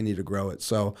I continue to grow it?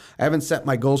 So I haven't set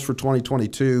my goals for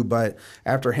 2022, but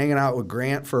after hanging out with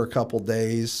Grant for a couple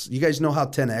days, you guys know how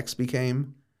 10X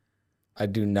became? I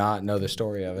do not know the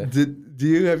story of it.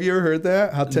 Have you ever heard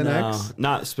that? How 10X? No,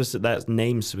 not specific. That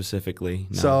name specifically.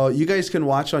 No. So you guys can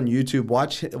watch on YouTube.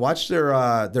 Watch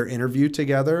their interview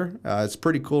together. It's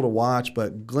pretty cool to watch.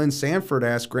 But Glenn Sanford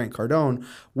asked Grant Cardone,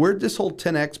 "Where'd this whole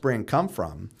 10X brand come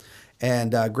from?"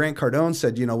 And Grant Cardone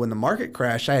said, when the market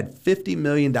crashed, I had $50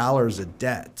 million of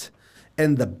debt,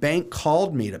 and the bank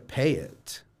called me to pay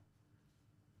it.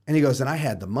 And he goes, and I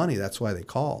had the money. That's why they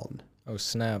called. Oh,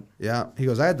 snap. Yeah. He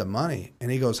goes, I had the money. And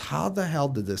he goes, how the hell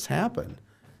did this happen?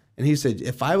 And he said,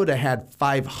 if I would have had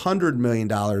 $500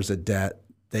 million of debt,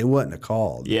 they wouldn't have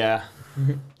called. Yeah.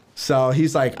 So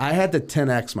he's like, I had to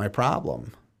 10X my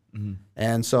problem. Mm-hmm.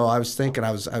 And so I was thinking,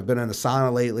 I've been in a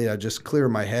sauna lately. I just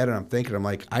cleared my head and I'm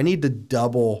like, I need to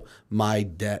double my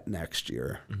debt next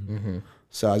year. Mm-hmm.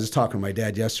 So I was just talking to my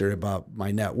dad yesterday about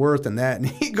my net worth and that. And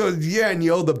he goes, yeah, and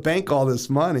you owe the bank all this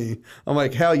money. I'm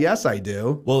like, hell yes, I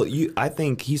do. Well, I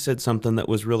think he said something that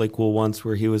was really cool once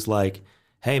where he was like,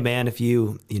 hey, man, if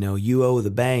you owe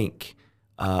the bank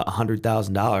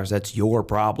 $100,000, that's your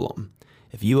problem.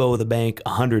 If you owe the bank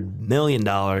 $100 million,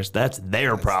 that's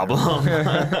their problem.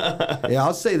 Yeah,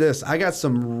 I'll say this. I got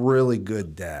some really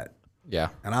good debt. Yeah.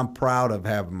 And I'm proud of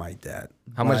having my debt.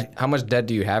 How much debt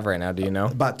do you have right now? Do you know?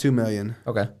 About $2 million.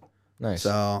 Okay. Nice.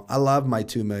 So I love my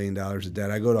 $2 million of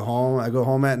debt. I go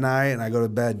home at night and I go to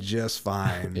bed just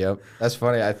fine. Yep. That's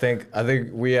funny. I think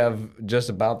we have just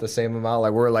about the same amount.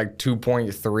 Like we're like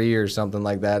 2.3 or something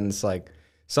like that. And it's like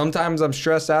sometimes I'm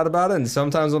stressed out about it and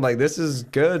sometimes I'm like, this is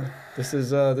good. This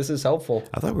is helpful.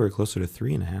 I thought we were closer to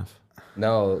 3.5.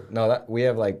 No, that we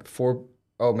have like 4.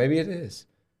 Oh, maybe it is.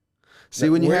 See,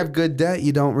 when you have good debt,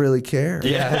 you don't really care.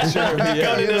 Yeah, that's true.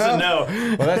 Yeah. Cody doesn't know.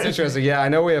 Well, that's interesting. Yeah, I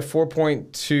know we have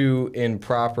 4.2 in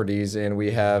properties, and we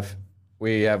have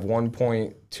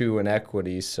 1.2 in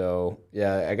equity. So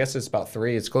yeah, I guess it's about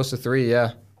 3. It's close to 3.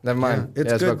 Yeah, never mind. Yeah,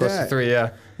 it's it's good about close to 3.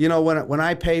 Yeah. When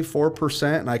I pay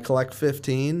 4% and I collect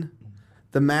 15,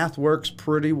 the math works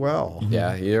pretty well.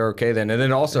 Yeah, you're okay then. And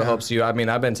it also helps you. I mean,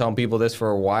 I've been telling people this for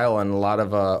a while, and a lot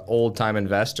of old time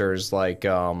investors like.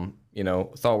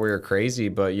 Thought we were crazy,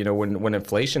 but when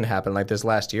inflation happened like this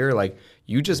last year, like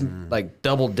you just like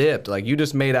double dipped, like you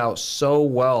just made out so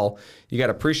well. You got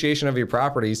appreciation of your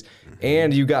properties,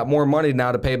 and you got more money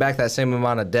now to pay back that same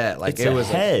amount of debt. Like it's a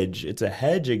hedge. It's a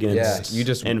hedge against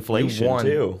inflation you won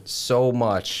too. So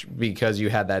much because you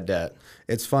had that debt.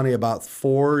 It's funny. About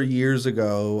 4 years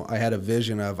ago, I had a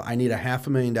vision of I need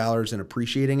 $500,000 in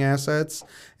appreciating assets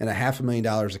and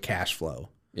 $500,000 of cash flow.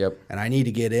 Yep. And I need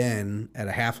to get in at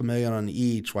 $500,000 on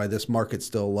each while this market's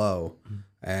still low.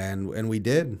 And we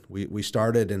did. We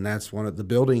started, and that's one of the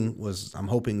building was, I'm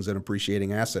hoping, is an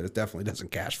appreciating asset. It definitely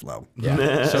doesn't cash flow.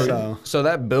 Yeah. So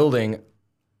that building,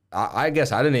 I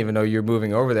guess I didn't even know you're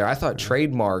moving over there. I thought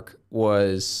Trademark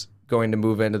was going to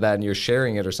move into that and you're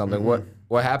sharing it or something.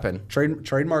 What happened?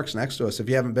 Trademark's next to us. If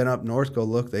you haven't been up north, go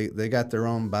look. They got their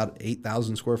own about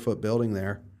 8,000 square foot building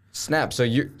there. Snap. So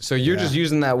you're just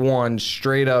using that one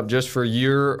straight up just for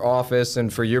your office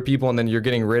and for your people, and then you're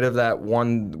getting rid of that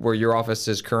one where your office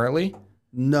is currently?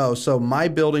 No, so my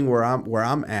building where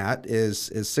I'm at is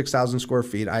 6,000 square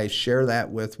feet. I share that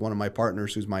with one of my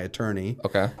partners who's my attorney.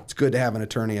 Okay. It's good to have an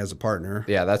attorney as a partner.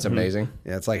 Yeah, that's amazing.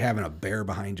 Yeah, it's like having a bear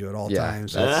behind you at all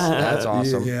times. That's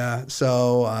awesome. Yeah.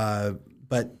 So,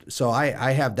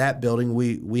 I have that building.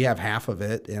 We have half of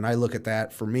it, and I look at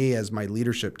that for me as my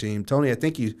leadership team. Tony, I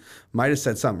think you might have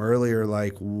said something earlier,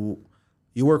 like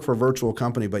you work for a virtual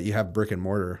company, but you have brick and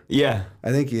mortar. Yeah.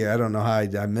 I think, I don't know how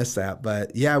I missed that,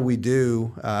 but yeah, we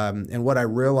do. And what I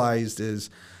realized is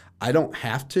I don't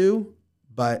have to,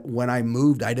 but when I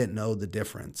moved, I didn't know the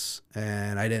difference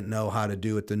and I didn't know how to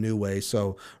do it the new way.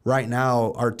 So right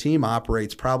now our team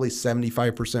operates probably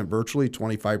 75% virtually,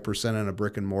 25% in a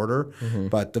brick and mortar. Mm-hmm.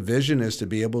 But the vision is to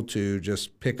be able to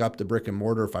just pick up the brick and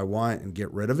mortar if I want and get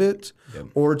rid of it,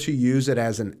 or to use it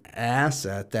as an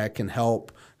asset that can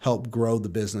help grow the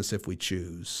business if we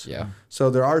choose. Yeah.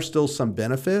 So there are still some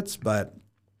benefits, but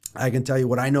I can tell you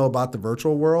what I know about the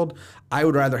virtual world. I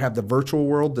would rather have the virtual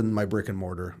world than my brick and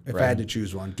mortar. If I had to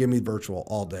choose one, give me virtual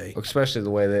all day. Especially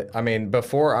the way that,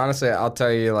 before, honestly, I'll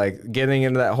tell you, like, getting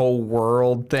into that whole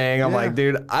world thing, I'm like,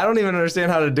 dude, I don't even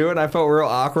understand how to do it. And I felt real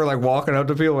awkward, like, walking up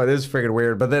to people, like, this is freaking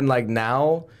weird. But then, like,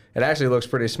 now, it actually looks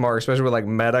pretty smart, especially with, like,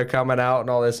 Meta coming out and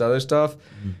all this other stuff.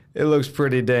 Mm-hmm. It looks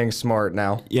pretty dang smart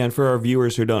now. Yeah, and for our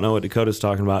viewers who don't know what Dakota's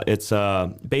talking about, it's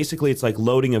basically it's like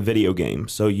loading a video game.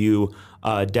 So you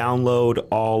download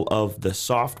all of the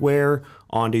software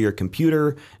onto your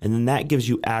computer, and then that gives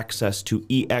you access to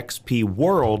EXP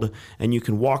World, and you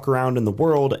can walk around in the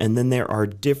world, and then there are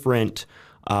different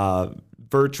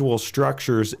virtual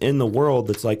structures in the world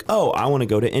that's like, oh, I want to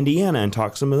go to Indiana and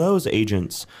talk to some of those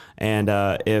agents. And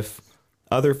if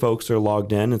other folks are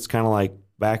logged in, it's kind of like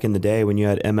back in the day when you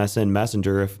had MSN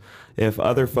Messenger. If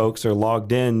other folks are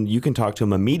logged in, you can talk to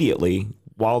them immediately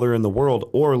while they're in the world,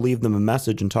 or leave them a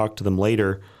message and talk to them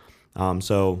later.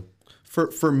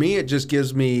 For me, it just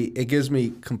gives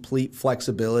me complete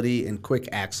flexibility and quick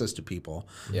access to people.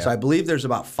 Yeah. So I believe there's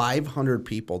about 500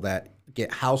 people that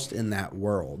get housed in that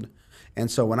world. And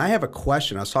so when I have a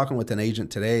question, I was talking with an agent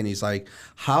today, and he's like,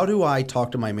 how do I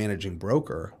talk to my managing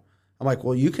broker? I'm like,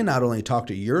 well, you can not only talk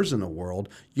to yours in the world,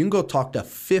 you can go talk to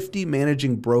 50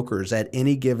 managing brokers at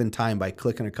any given time by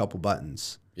clicking a couple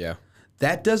buttons. Yeah.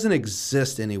 That doesn't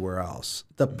exist anywhere else.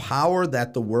 The power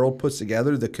that the world puts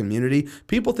together, the community,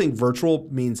 people think virtual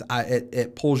means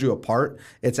it pulls you apart.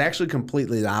 It's actually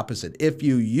completely the opposite. If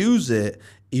you use it,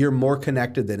 you're more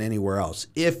connected than anywhere else.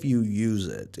 If you use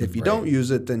it. If you don't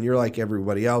use it, then you're like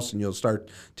everybody else, and you'll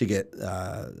start to get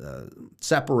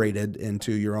separated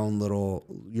into your own little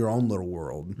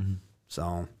world. Mm-hmm.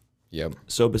 So, yep.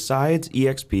 So besides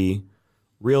EXP,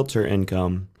 realtor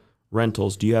income,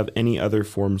 rentals, do you have any other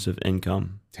forms of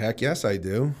income? Heck yes, I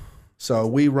do. So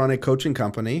we run a coaching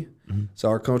company. Mm-hmm. So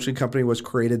our coaching company was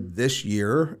created this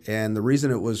year, and the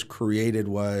reason it was created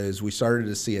was we started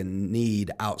to see a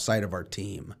need outside of our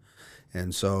team.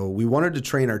 And so we wanted to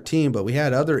train our team, but we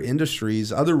had other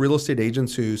industries, other real estate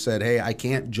agents who said, hey, I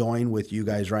can't join with you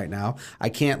guys right now. I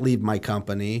can't leave my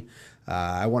company.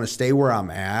 I want to stay where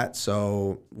I'm at.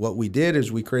 So what we did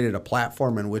is we created a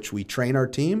platform in which we train our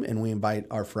team and we invite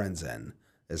our friends in,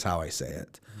 is how I say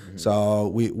it. Mm-hmm. So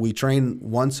we train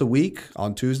once a week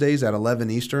on Tuesdays at 11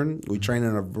 Eastern. We train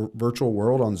in a virtual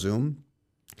world on Zoom.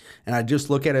 And I just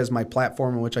look at it as my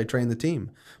platform in which I train the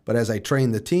team. But as I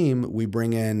train the team, we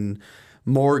bring in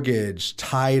mortgage,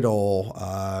 title.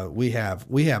 We have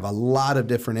a lot of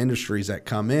different industries that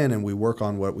come in, and we work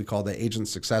on what we call the Agent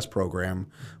Success Program,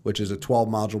 which is a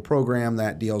 12-module program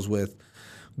that deals with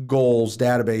goals,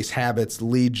 database, habits,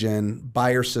 lead gen,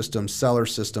 buyer systems, seller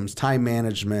systems, time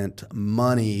management,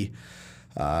 money,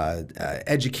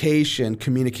 education,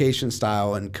 communication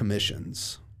style, and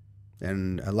commissions.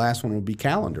 And the last one would be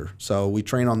calendar. So we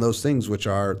train on those things, which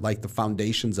are like the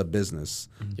foundations of business.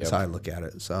 Yep. That's how I look at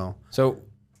it. So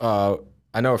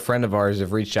I know a friend of ours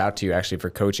have reached out to you actually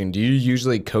for coaching. Do you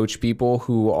usually coach people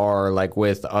who are like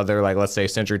with other, like, let's say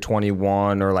Century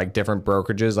 21 or like different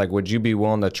brokerages? Like, would you be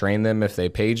willing to train them if they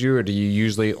paid you, or do you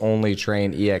usually only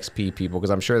train EXP people? Because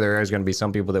I'm sure there is going to be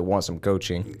some people that want some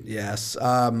coaching. Yes.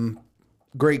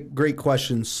 Great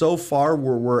question. So far,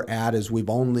 where we're at is we've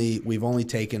only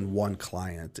taken one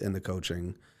client in the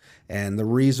coaching, and the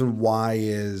reason why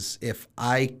is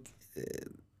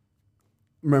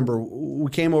remember,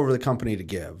 we came over to the company to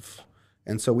give,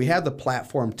 and so we had the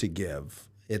platform to give.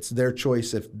 It's their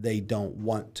choice if they don't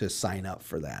want to sign up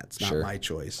for that. It's not Sure. my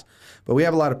choice. But we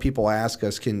have a lot of people ask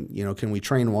us, can we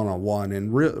train one-on-one?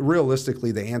 And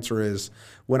realistically, the answer is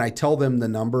when I tell them the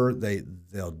number, they're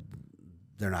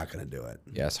not going to do it.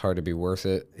 Yeah, it's hard to be worth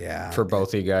it. Yeah. For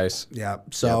both of you guys. Yeah.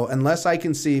 So unless I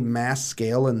can see mass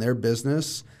scale in their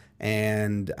business,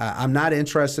 and I'm not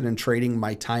interested in trading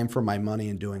my time for my money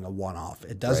and doing a one-off.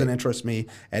 It doesn't interest me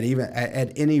at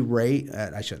any rate.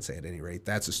 I shouldn't say at any rate.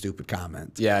 That's a stupid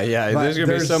comment. Yeah. But There's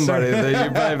gonna be somebody that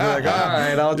you probably be like, all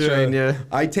right, I'll train you.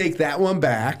 I take that one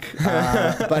back.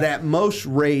 But at most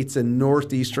rates in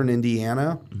northeastern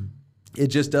Indiana, it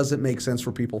just doesn't make sense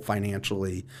for people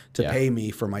financially to pay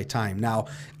me for my time. Now,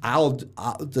 I'll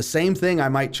the same thing I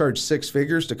might charge 6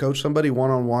 figures to coach somebody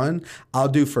one-on-one, I'll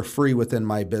do for free within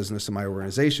my business and my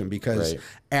organization, because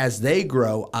as they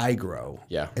grow, I grow.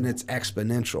 Yeah. And it's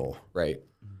exponential. Right.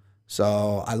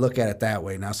 So I look at it that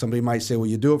way. Now, somebody might say, well,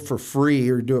 you do it for free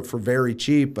or do it for very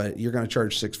cheap, but you're going to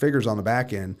charge 6 figures on the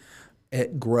back end.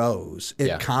 It grows.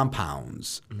 It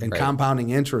compounds. And compounding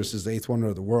interest is the 8th wonder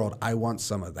of the world. I want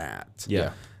some of that.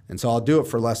 Yeah. And so I'll do it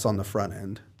for less on the front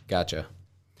end. Gotcha.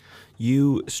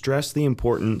 You stress the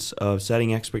importance of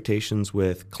setting expectations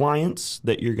with clients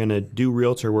that you're going to do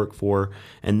realtor work for,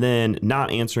 and then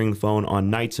not answering the phone on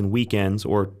nights and weekends,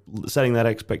 or setting that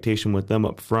expectation with them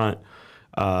up front,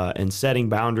 and setting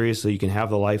boundaries so you can have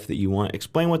the life that you want.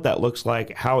 Explain what that looks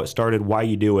like, how it started, why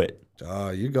you do it.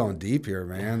 Oh, you're going deep here,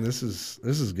 man. This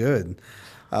is good.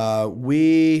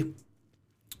 We,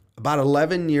 about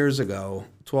 11 years ago,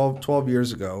 12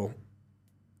 years ago,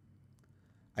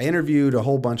 I interviewed a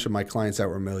whole bunch of my clients that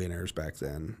were millionaires back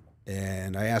then.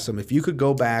 And I asked them, if you could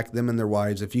go back, them and their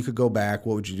wives, if you could go back,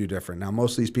 what would you do different? Now,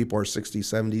 most of these people are 60s,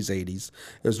 70s, 80s.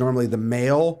 It was normally the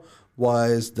male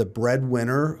was the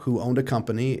breadwinner who owned a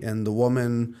company, and the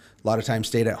woman a lot of times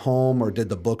stayed at home or did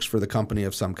the books for the company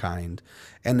of some kind.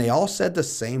 And they all said the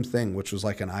same thing, which was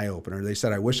like an eye-opener. They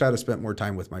said, I wish I'd have spent more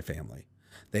time with my family.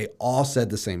 They all said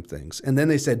the same things. And then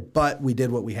they said, but we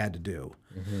did what we had to do.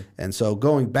 Mm-hmm. And so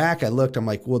going back, I looked, I'm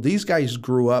like, well, these guys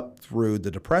grew up through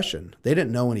the Depression. They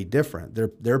didn't know any different.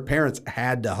 Their parents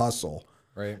had to hustle.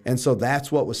 Right. And so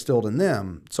that's what was instilled in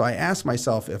them. So I asked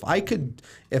myself, if I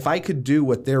could do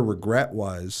what their regret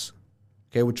was,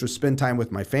 okay, which was spend time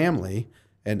with my family.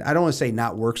 And I don't want to say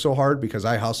not work so hard, because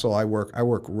I hustle, I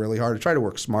work really hard. I try to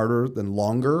work smarter than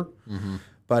longer. Mm-hmm.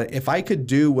 But if I could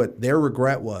do what their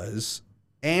regret was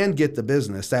and get the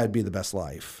business, that would be the best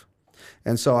life.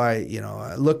 And so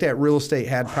I looked at real estate,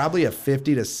 had probably a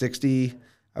 50 to 60,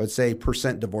 I would say,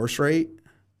 % divorce rate,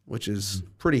 which is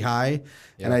pretty high.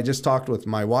 Yeah. And I just talked with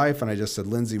my wife, and I just said,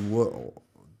 Lindsay,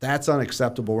 that's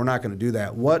unacceptable. We're not going to do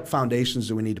that. What foundations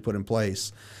do we need to put in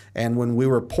place? And when we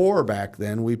were poor back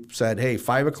then, we said, hey,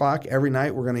 5 o'clock every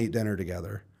night, we're going to eat dinner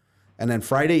together. And then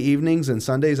Friday evenings and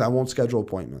Sundays, I won't schedule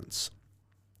appointments.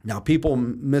 Now, people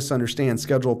misunderstand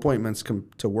schedule appointments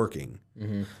to working.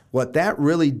 Mm-hmm. What that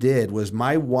really did was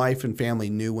my wife and family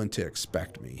knew when to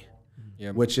expect me.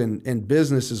 Yep. Which in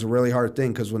business is a really hard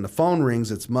thing, because when the phone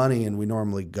rings, it's money, and we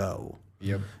normally go.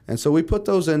 Yep. And so we put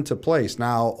those into place.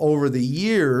 Now, over the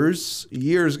years,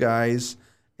 guys,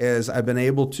 as I've been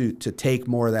able to take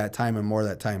more of that time and more of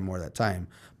that time, more of that time.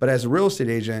 But as a real estate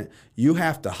agent, you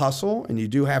have to hustle and you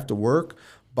do have to work.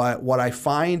 But what I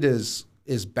find is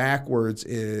backwards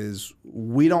is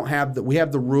we have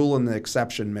the rule and the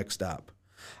exception mixed up.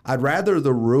 I'd rather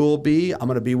the rule be, I'm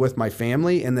going to be with my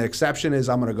family, and the exception is,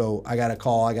 I'm going to go, I got a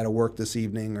call, I got to work this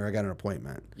evening, or I got an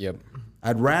appointment. Yep.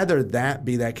 I'd rather that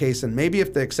be that case. And maybe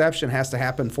if the exception has to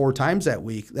happen 4 times that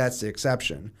week, that's the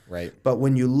exception. Right. But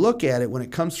when you look at it, when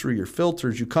it comes through your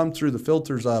filters, you come through the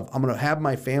filters of, I'm going to have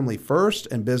my family first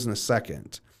and business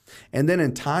second. And then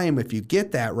in time, if you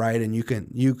get that right, and you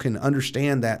can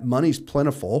understand that money's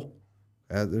plentiful,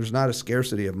 there's not a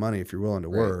scarcity of money if you're willing to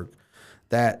work,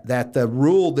 that the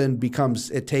rule then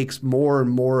becomes, it takes more and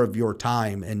more of your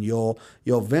time, and you'll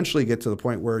eventually get to the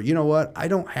point where, you know what, I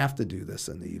don't have to do this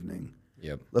in the evening.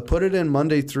 Yep. Let's put it in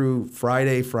Monday through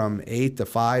Friday from 8 to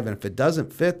 5, and if it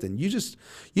doesn't fit, then you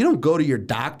don't go to your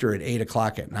doctor at 8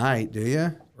 o'clock at night, do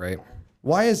you? Right.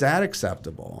 Why is that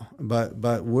acceptable? But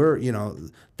we're,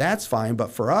 that's fine.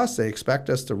 But for us, they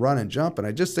expect us to run and jump. And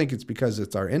I just think it's because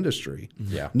it's our industry.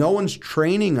 Yeah. No one's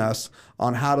training us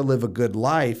on how to live a good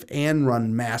life and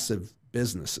run massive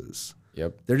businesses.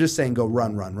 Yep. They're just saying, go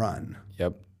run, run, run.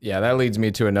 Yep. Yeah, that leads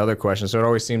me to another question. So it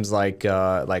always seems like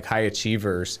high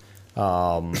achievers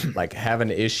like have an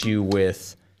issue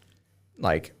with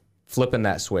like flipping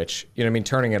that switch, you know what I mean?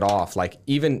 Turning it off. Like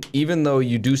even though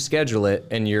you do schedule it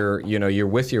and you're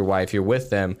with your wife, you're with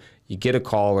them, you get a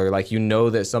call, or like,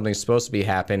 that something's supposed to be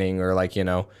happening, or like,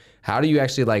 How do you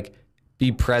actually like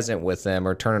be present with them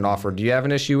or turn it off? Or do you have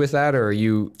an issue with that, or are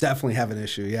you Definitely have an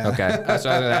issue. Yeah. okay? So I was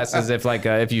gonna ask as if like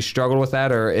if you struggle with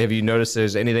that, or have you noticed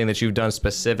there's anything that you've done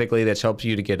specifically that's helped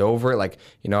you to get over it? Like,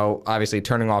 you know, obviously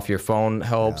turning off your phone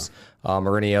helps,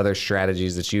 or any other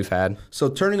strategies that you've had. So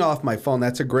turning off my phone,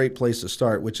 that's a great place to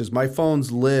start, which is my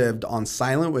phone's lived on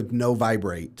silent with no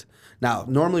vibrate. Now,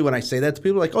 normally when I say that to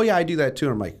people, like, oh yeah, I do that too.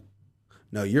 And I'm like,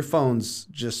 no, your phone's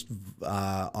just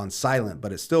on silent,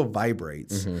 but it still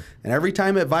vibrates. And every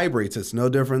time it vibrates, it's no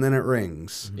different than it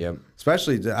rings. Yep.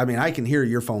 Especially, I mean, I can hear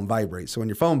your phone vibrate. So when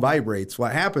your phone vibrates,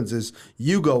 what happens is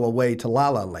you go away to la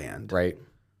la land. Right.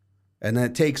 And then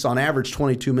it takes on average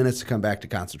 22 minutes to come back to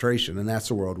concentration. And that's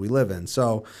the world we live in.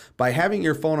 So by having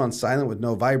your phone on silent with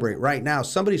no vibrate right now,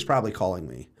 somebody's probably calling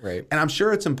me. Right. And I'm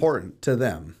sure it's important to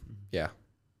them. Yeah.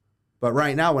 But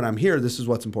right now when I'm here, this is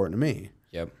what's important to me.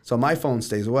 Yep. So my phone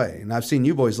stays away, and I've seen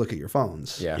you boys look at your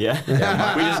phones. Yeah.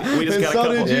 Yeah. We just And got so a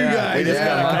couple. did you guys. We just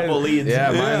got a couple leads.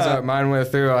 Yeah, mine went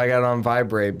through. I got it on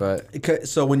vibrate, but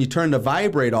So when you turn the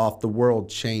vibrate off, the world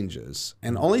changes.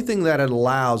 And the only thing that it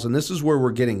allows, and this is where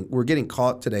we're getting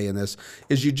caught today in this,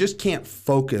 is you just can't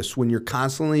focus when you're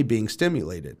constantly being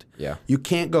stimulated. Yeah. You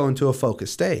can't go into a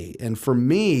focused state. And for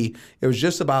me, it was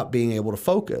just about being able to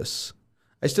focus.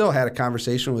 I still had a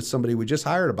conversation with somebody we just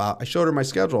hired about. I showed her my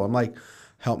schedule. I'm like,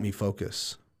 help me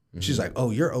focus. She's like,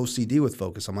 oh, you're OCD with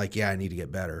focus. I'm like, yeah, I need to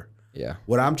get better. yeah,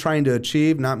 What I'm trying to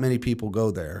achieve, not many people go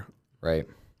there. right.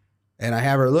 And I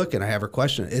have her look and I have her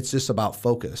question. It's just about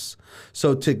focus.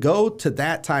 So to go to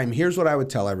that time, here's what I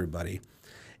would tell everybody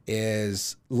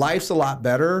is life's a lot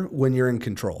better when you're in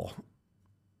control.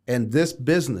 And this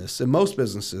business, and most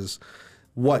businesses,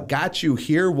 what got you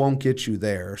here won't get you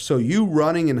there. So you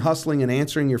running and hustling and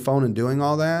answering your phone and doing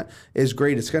all that is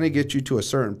great. It's going to get you to a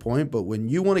certain point. But when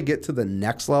you want to get to the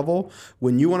next level,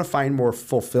 when you want to find more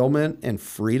fulfillment and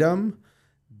freedom,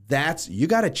 you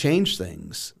got to change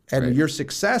things. And Right. your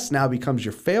success now becomes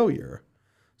your failure.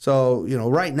 So, you know,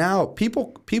 right now,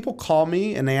 people call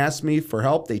me and they ask me for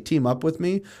help. They team up with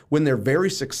me when they're very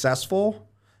successful,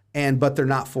 but they're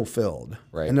not fulfilled.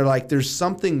 Right. And they're like, there's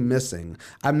something missing.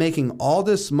 I'm making all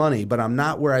this money, but I'm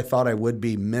not where I thought I would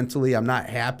be mentally. I'm not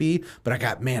happy, but I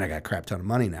got a crap ton of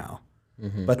money now.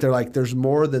 But they're like, there's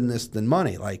more than this than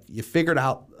money. Like, you figured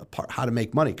out how to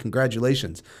make money.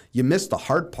 Congratulations. You missed the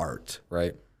hard part,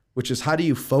 Right. which is how do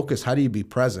you focus? How do you be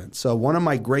present? So one of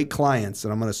my great clients,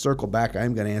 and I'm going to circle back. I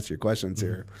am going to answer your questions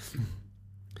here.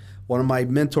 One of my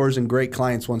mentors and great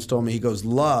clients once told me, he goes,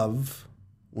 love,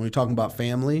 when we're talking about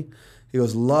family, he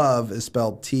goes, love is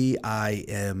spelled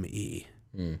Time. He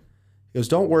goes,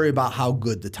 don't worry about how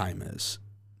good the time is.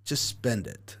 Just spend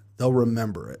it. They'll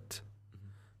remember it.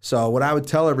 So what I would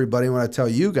tell everybody, when I tell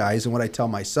you guys, and what I tell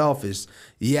myself is,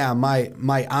 yeah, my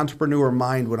entrepreneur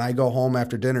mind, when I go home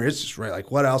after dinner, it's just like,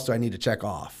 what else do I need to check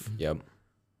off? Yep.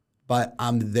 But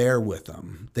I'm there with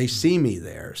them. They see me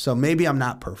there. So maybe I'm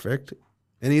not perfect.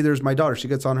 And neither is my daughter. She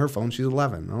gets on her phone. She's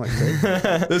 11. I'm like,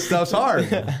 hey, this stuff's hard.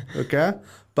 Okay.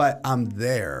 But I'm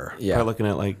there. Yeah. Probably looking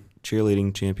at like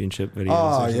cheerleading championship videos. Oh,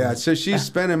 or something. yeah. So she's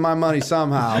spending my money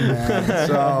somehow, man.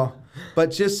 So, but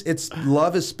just,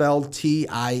 love is spelled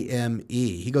Time.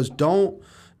 He goes, don't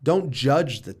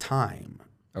judge the time.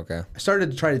 Okay. I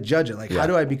started to try to judge it. Like, Yeah. how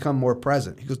do I become more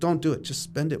present? He goes, don't do it. Just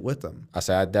spend it with them. I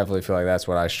definitely feel like that's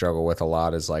what I struggle with a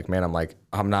lot is like, man,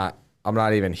 I'm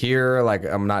not even here. Like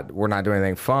we're not doing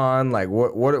anything fun. Like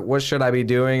what should I be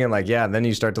doing? And like, yeah, and then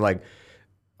you start to like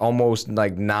almost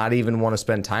like not even want to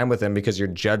spend time with them because you're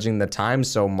judging the time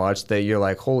so much that you're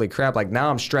like, holy crap, like now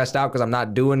I'm stressed out because I'm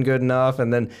not doing good enough.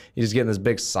 And then you just get in this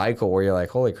big cycle where you're like,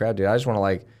 holy crap, dude, I just want to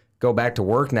like go back to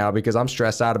work now because I'm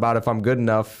stressed out about if I'm good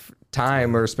enough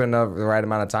time or spend the right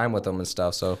amount of time with them and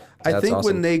stuff. So I that's think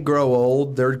awesome. when they grow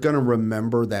old, they're going to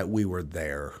remember that we were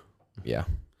there. Yeah.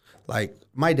 Like,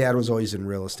 my dad was always in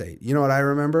real estate. You know what I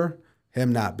remember?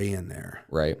 Him not being there.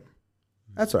 Right.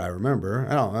 That's what I remember.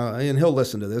 I don't know. And he'll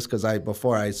listen to this because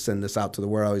before I send this out to the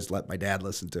world, I always let my dad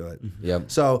listen to it. Yep.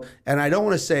 So, and I don't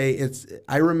want to say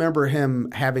I remember him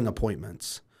having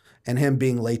appointments and him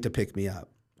being late to pick me up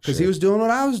because he was doing what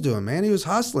I was doing, man. He was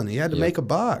hustling. He had to make a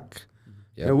buck.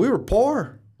 Yep. You know, we were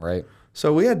poor. Right.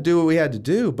 So we had to do what we had to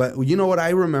do. But you know what I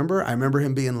remember? I remember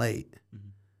him being late.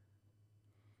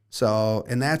 So,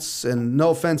 and no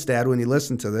offense, Dad, when you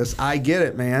listen to this, I get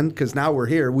it, man, because now we're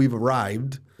here. We've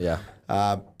arrived. Yeah.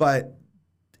 But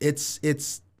it's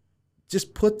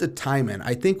just put the time in.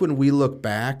 I think when we look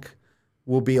back,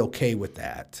 we'll be okay with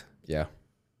that. Yeah.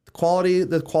 The quality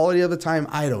of the time,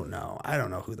 I don't know. I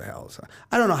don't know who the hell is.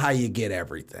 I don't know how you get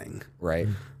everything. Right.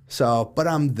 So, but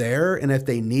I'm there, and if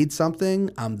they need something,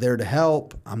 I'm there to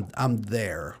help. I'm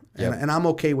there, and I'm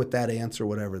okay with that answer,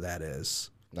 whatever that is.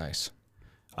 Nice.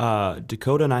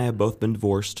 Dakota and I have both been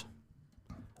divorced.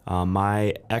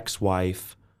 My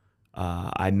ex-wife,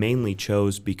 I mainly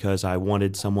chose because I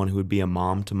wanted someone who would be a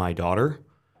mom to my daughter.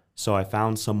 So I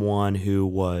found someone who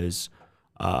was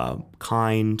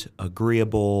kind,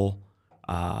 agreeable,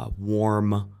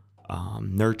 warm,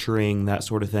 nurturing, that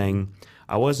sort of thing.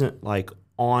 I wasn't like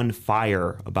on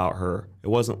fire about her. It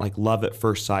wasn't like love at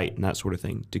first sight and that sort of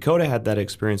thing. Dakota had that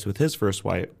experience with his first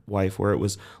wife where it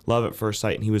was love at first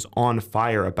sight and he was on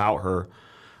fire about her.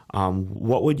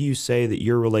 What would you say that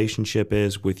your relationship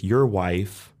is with your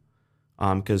wife?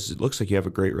 Because it looks like you have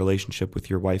a great relationship with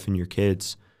your wife and your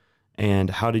kids. And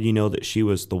how did you know that she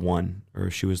was the one or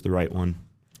she was the right one?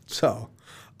 So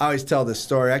I always tell this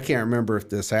story. I can't remember if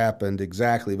this happened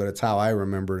exactly, but it's how I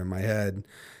remember it in my head.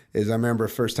 Is I remember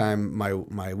first time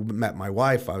met my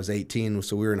wife, I was 18,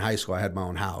 so we were in high school. I had my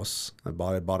own house. I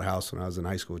bought a house when I was in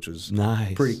high school, which was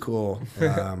nice, pretty cool.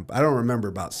 I don't remember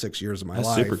about 6 years of my life.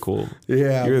 That's super cool.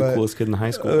 Yeah, you're the coolest kid in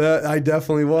high school. I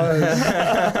definitely was.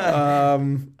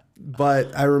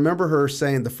 But I remember her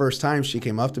saying the first time she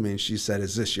came up to me and she said,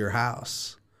 "Is this your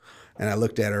house?" And I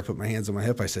looked at her, put my hands on my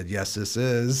hip. I said, "Yes, this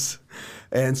is."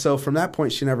 And so from that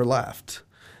point, she never left.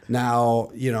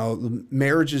 Now, you know,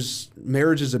 marriage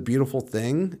is a beautiful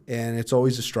thing, and it's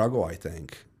always a struggle, I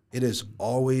think. It is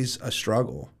always a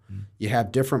struggle. You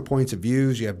have different points of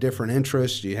views. You have different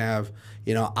interests. You have,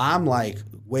 you know, I'm like,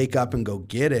 wake up and go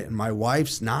get it. And my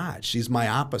wife's not. She's my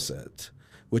opposite,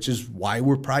 which is why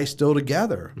we're probably still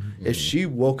together. Mm-hmm. If she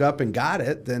woke up and got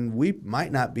it, then we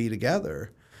might not be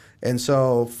together. And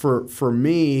so for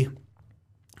me,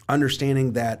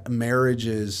 understanding that marriage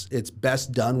it's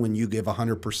best done when you give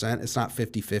 100%. It's not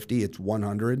 50-50, it's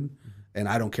 100. And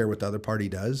I don't care what the other party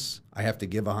does. I have to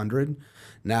give 100.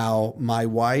 Now, my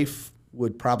wife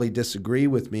would probably disagree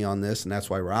with me on this, and that's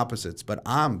why we're opposites, but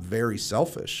I'm very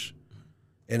selfish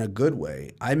in a good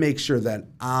way. I make sure that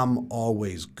I'm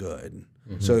always good.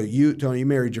 Mm-hmm. So Tony, you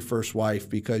married your first wife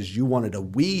because you wanted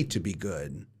we to be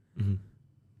good. Mm-hmm.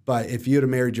 But if you'd have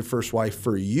married your first wife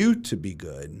for you to be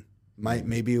good,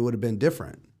 maybe it would have been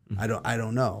different. Mm-hmm. I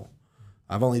don't know.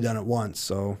 I've only done it once,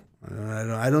 so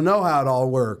I don't know how it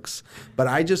all works. But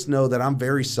I just know that I'm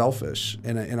very selfish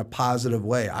in a positive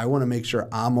way. I want to make sure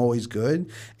I'm always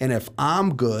good. And if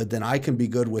I'm good, then I can be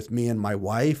good with me and my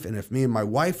wife. And if me and my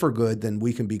wife are good, then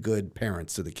we can be good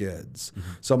parents to the kids.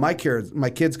 Mm-hmm. So my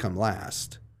kids come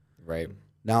last. Right.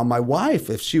 Now, my wife,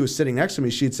 if she was sitting next to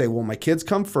me, she'd say, well, my kids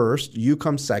come first, you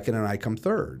come second, and I come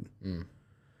third. Mm.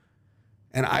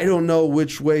 And I don't know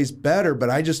which way's better, but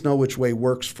I just know which way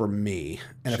works for me.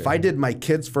 And if I did my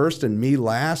kids first and me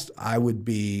last, I would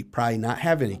probably not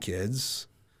have any kids.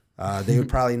 They would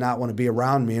probably not want to be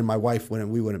around me, and my wife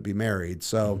we wouldn't be married.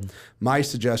 So my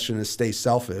suggestion is stay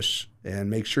selfish and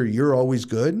make sure you're always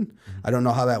good. I don't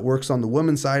know how that works on the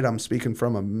women's side. I'm speaking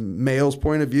from a male's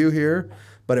point of view here,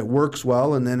 but it works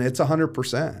well, and then it's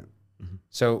 100%.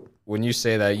 So when you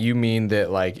say that, you mean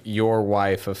that like your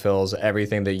wife fulfills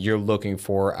everything that you're looking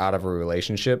for out of a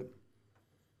relationship?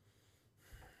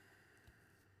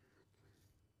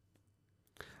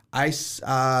 That's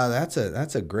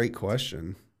a great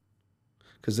question.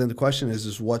 Because then the question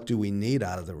is what do we need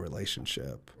out of the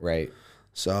relationship? Right.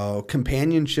 So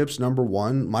companionship's number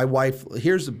one. My wife,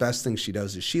 here's the best thing she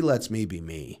does is she lets me be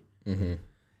me. Mm-hmm.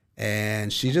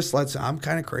 And she just I'm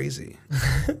kind of crazy.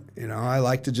 You know, I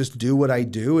like to just do what I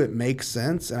do. It makes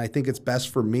sense. And I think it's best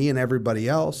for me and everybody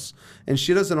else. And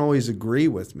she doesn't always agree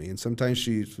with me. And sometimes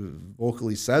she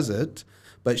vocally says it,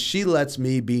 but she lets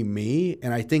me be me.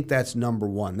 And I think that's number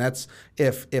one. That's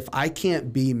if I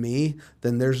can't be me,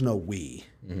 then there's no we.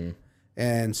 Mm-hmm.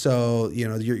 And so, you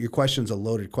know, your question's a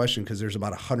loaded question because there's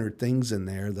about 100 things in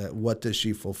there that what does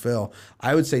she fulfill?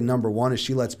 I would say number one is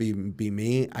she lets me be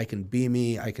me. I can be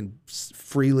me. I can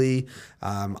freely.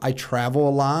 I travel a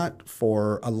lot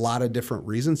for a lot of different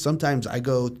reasons. Sometimes I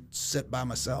go sit by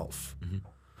myself,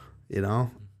 you know,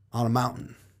 on a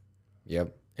mountain.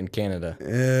 Yep. In Canada.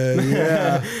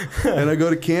 Yeah. And I go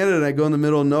to Canada and I go in the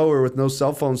middle of nowhere with no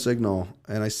cell phone signal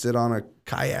and I sit on a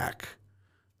kayak.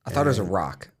 I thought it was a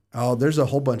rock. Oh, there's a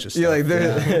whole bunch of stuff. You're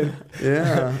like,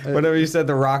 yeah. Whenever you said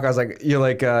the rock, I was like, you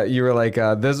were like,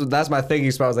 that's my thinking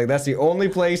spot. I was like, that's the only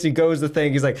place he goes to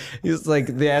think. He's like,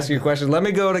 they ask you a question. Let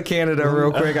me go to Canada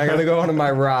real quick. I gotta go onto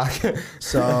my rock.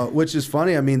 So, which is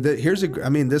funny. I mean,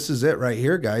 this is it right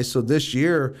here, guys. So this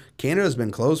year, Canada's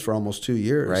been closed for almost 2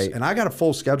 years, right? And I got a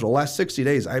full schedule. Last 60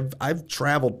 days, I've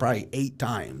traveled probably 8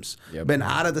 times. Yep. Been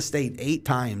out of the state 8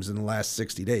 times in the last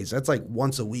 60 days. That's like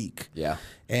once a week. Yeah.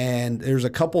 And there's a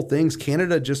couple things.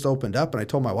 Canada just opened up, and I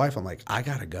told my wife, I'm like, I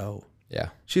gotta go. Yeah.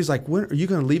 She's like, when are you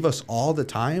gonna leave us all the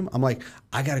time? I'm like,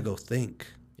 I gotta go think.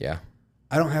 Yeah.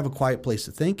 I don't have a quiet place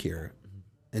to think here.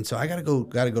 And so I gotta go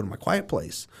to my quiet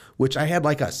place, which I had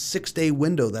like a 6-day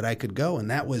window that I could go,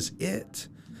 and that was it.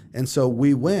 And so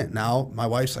we went. Now my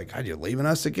wife's like, God, you're leaving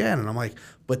us again. And I'm like,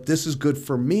 but this is good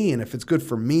for me. And if it's good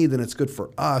for me, then it's good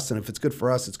for us. And if it's good for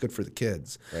us, it's good for the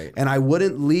kids. Right. And I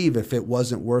wouldn't leave if it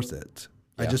wasn't worth it.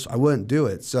 Yeah. I wouldn't do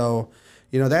it. So,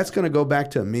 that's going to go back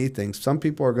to a me thing. Some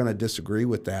people are going to disagree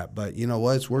with that, but you know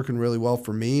what? It's working really well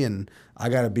for me, and I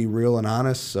got to be real and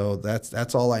honest. So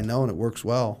that's all I know, and it works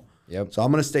well. Yep. So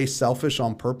I'm going to stay selfish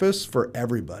on purpose for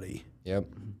everybody. Yep.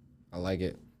 I like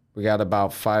it. We got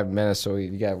about 5 minutes, so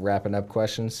you got wrapping up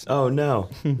questions. Oh no.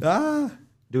 Ah,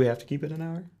 Do we have to keep it an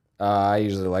hour? I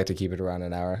usually like to keep it around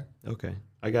an hour. Okay.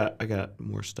 I got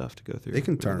more stuff to go through. they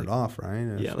can turn it off,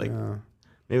 right? Yeah,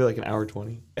 maybe like an hour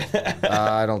 20.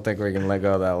 I don't think we can let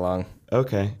go that long.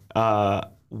 Okay.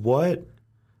 What?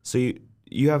 So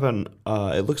you have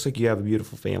it looks like you have a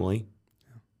beautiful family,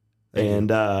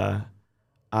 and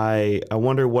I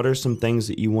wonder what are some things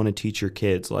that you want to teach your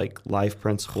kids, like life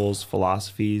principles,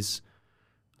 philosophies.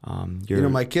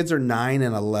 My kids are 9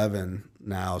 and 11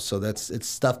 now, so it's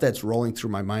stuff that's rolling through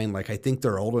my mind. Like I think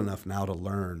they're old enough now to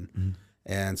learn,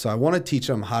 and so I want to teach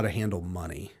them how to handle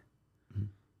money.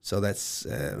 So that's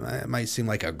it might seem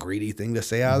like a greedy thing to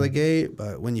say out of the gate,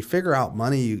 but when you figure out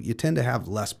money, you tend to have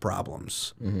less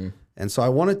problems. And so I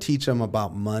want to teach them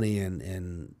about money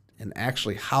and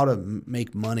actually how to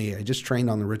make money. I just trained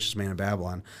on The Richest Man in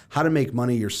Babylon, how to make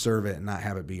money your servant and not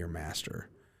have it be your master.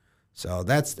 So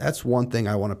that's one thing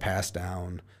I want to pass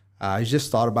down. I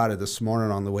just thought about it this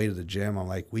morning on the way to the gym. I'm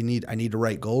like, I need to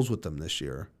write goals with them this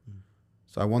year.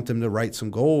 So I want them to write some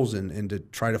goals and to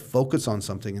try to focus on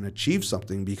something and achieve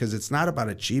something, because it's not about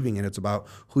achieving it. It's about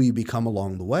who you become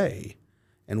along the way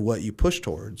and what you push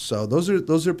towards. So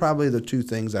those are probably the two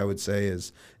things I would say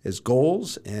is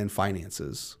goals and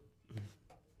finances.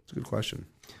 It's a good question.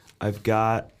 I've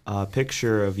got a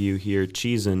picture of you here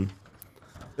cheesing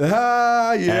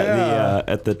Yeah.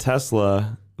 at the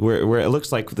Tesla, where it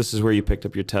looks like this is where you picked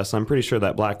up your Tesla. I'm pretty sure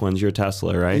that black one's your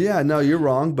Tesla, right? Yeah, no, you're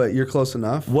wrong, but you're close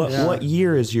enough. What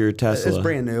year is your Tesla? It's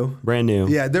brand new. Brand new.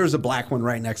 Yeah, there's a black one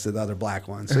right next to the other black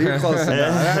one, so you're close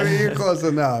enough. I mean, you're close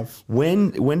enough.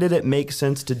 When did it make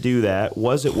sense to do that?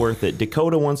 Was it worth it?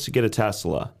 Dakota wants to get a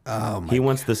Tesla. Oh, He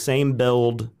wants the same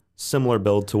build, similar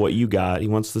build to what you got. He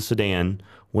wants the sedan.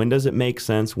 When does it make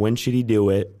sense? When should he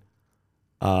do it?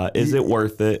 Is it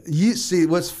worth it? You see,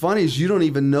 what's funny is you don't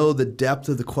even know the depth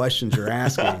of the questions you're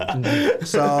asking.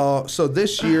 So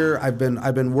this year I've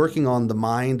been working on the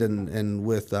mind and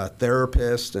with a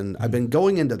therapist, and I've been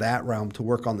going into that realm to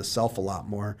work on the self a lot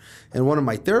more. And one of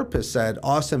my therapists said,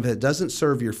 Austin, if it doesn't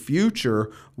serve your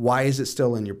future, why is it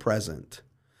still in your present?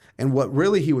 And what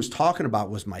really he was talking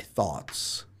about was my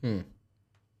thoughts.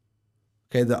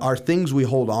 Okay, are things we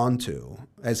hold on to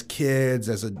as kids,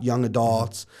 as young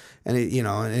adults, and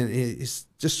it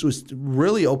just was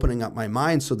really opening up my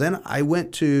mind. So then I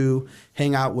went to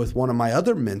hang out with one of my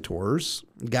other mentors,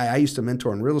 a guy I used to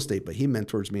mentor in real estate, but he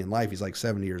mentors me in life. He's like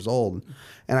 70 years old,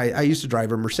 and I used to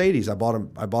drive a Mercedes. I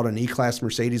bought an E-Class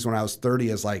Mercedes when I was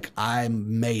 30. As like, I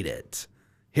made it.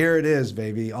 Here it is,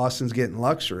 baby. Austin's getting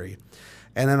luxury.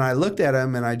 And then I looked at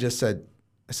him and I said,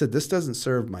 this doesn't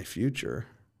serve my future,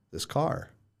 this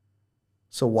car.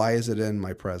 So why is it in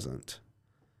my present?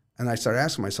 And I started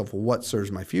asking myself, well, what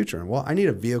serves my future? And well, I need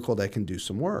a vehicle that can do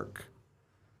some work.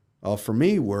 Well, for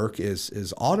me, work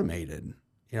is automated.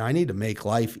 I need to make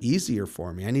life easier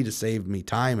for me. I need to save me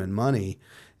time and money.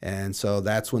 And so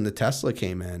that's when the Tesla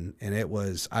came in, and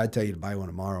I'd tell you to buy one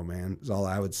tomorrow, man, is all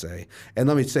I would say. And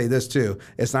let me say this too.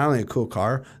 It's not only a cool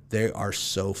car, they are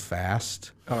so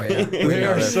fast. Oh, yeah. They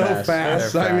are so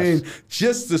fast. I mean,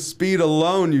 just the speed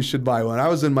alone, you should buy one. I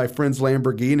was in my friend's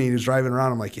Lamborghini. He was driving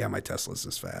around. I'm like, yeah, my Tesla's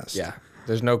this fast. Yeah.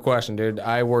 There's no question, dude.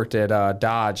 I worked at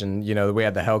Dodge, and, we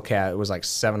had the Hellcat. It was like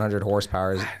 700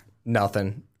 horsepower.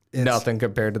 Nothing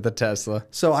compared to the Tesla.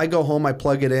 So I go home, I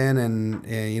plug it in, and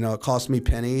it costs me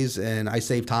pennies, and I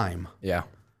save time. Yeah.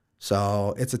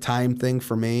 So it's a time thing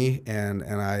for me, and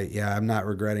I'm not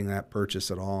regretting that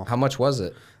purchase at all. How much was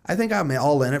it? I think I'm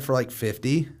all in it for like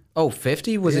 50. Oh,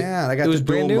 50? Was it? Yeah, I got the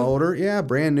dual motor. Yeah,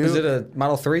 brand new. Is it a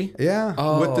Model 3?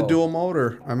 Yeah, with the dual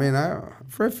motor. I mean,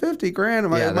 for 50 grand,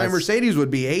 my Mercedes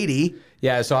would be 80.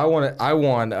 Yeah, so I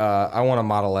want a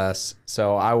Model S.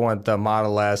 So I want the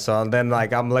Model S. So then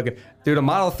I'm looking, dude, a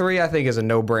Model 3 I think is a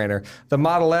no-brainer. The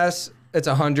Model S, it's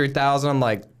 $100,000. I'm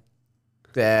like,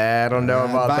 I don't know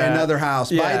about buy that. another house.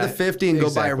 Buy Yeah, the 50 and go buy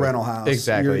a exactly. rental house.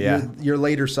 Exactly, Your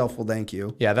later self will thank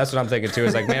you. Yeah, that's what I'm thinking too.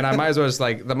 Is like, man, I might as well just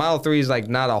like the Model 3 is like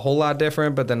not a whole lot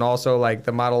different, but then also like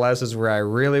the Model S is where I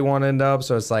really want to end up.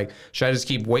 So it's like, should I just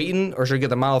keep waiting or should I get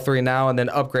the Model 3 now and then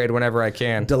upgrade whenever I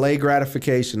can? Delay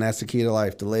gratification. That's the key to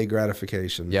life. Delay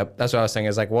gratification. Yep, that's what I was saying.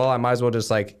 Is like, well, I might as well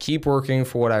just like keep working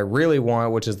for what I really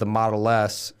want, which is the Model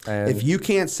S. And If you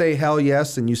can't say hell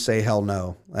yes, then you say hell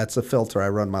no. That's a filter I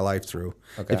run my life through.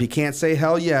 Okay. If you can't say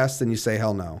hell yes, then you say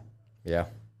hell no. yeah,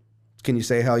 Can you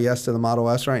say hell yes to the Model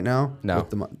S right now? No.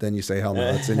 Then you say hell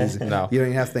no. It's an easy. No. You don't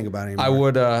even have to think about it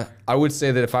anymore. I would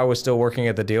say that if I was still working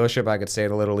at the dealership, I could say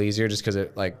it a little easier just because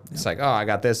it's like, oh, I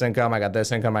got this income, I got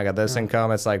this income, I got this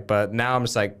income. It's like, but now I'm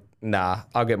just like, nah,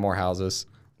 I'll get more houses.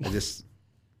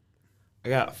 I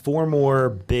got 4 more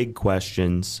big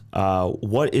questions.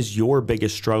 What is your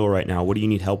biggest struggle right now? What do you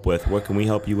need help with? What can we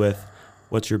help you with?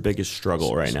 What's your biggest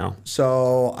struggle right now?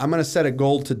 So I'm going to set a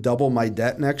goal to double my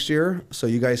debt next year. So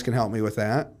you guys can help me with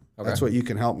that. Okay. That's what you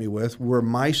can help me with. Where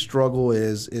my struggle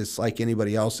is like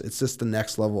anybody else. It's just the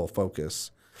next level of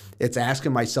focus. It's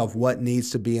asking myself what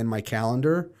needs to be in my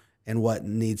calendar and what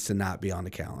needs to not be on the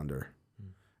calendar.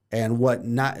 And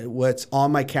what's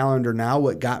on my calendar now,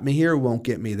 what got me here won't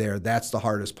get me there. That's the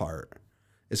hardest part.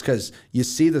 It's because you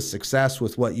see the success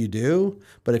with what you do,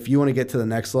 but if you want to get to the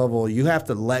next level, you have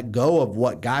to let go of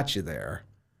what got you there,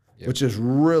 which is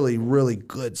really, really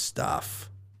good stuff.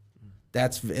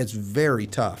 It's very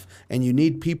tough. And you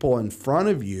need people in front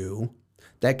of you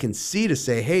that can see to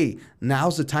say, hey,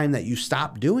 now's the time that you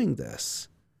stop doing this.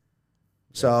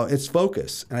 So it's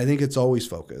focus. And I think it's always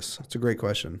focus. It's a great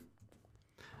question.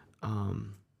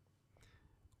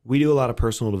 We do a lot of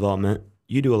personal development.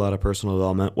 You do a lot of personal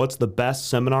development. What's the best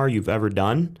seminar you've ever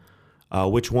done?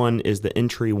 Which one is the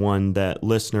entry one that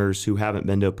listeners who haven't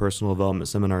been to a personal development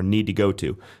seminar need to go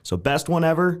to? So best one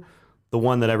ever, the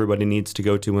one that everybody needs to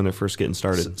go to when they're first getting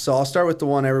started. So I'll start with the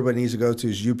one everybody needs to go to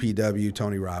is UPW,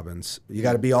 Tony Robbins. You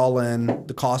got to be all in.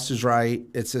 The cost is right.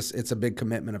 It's a big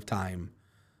commitment of time.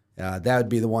 That would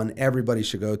be the one everybody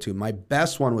should go to. My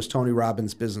best one was Tony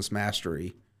Robbins' Business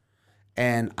Mastery.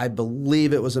 And I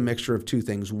believe it was a mixture of 2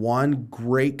 things. 1,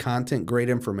 great content, great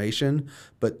information.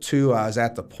 But 2, I was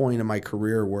at the point in my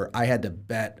career where I had to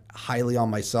bet highly on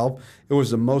myself. It was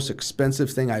the most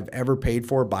expensive thing I've ever paid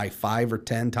for by 5 or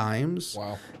 10 times.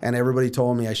 Wow. And everybody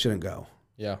told me I shouldn't go.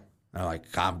 Yeah. I'm like,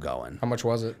 I'm going. How much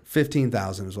was it?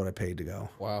 $15,000 is what I paid to go.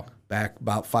 Wow. Back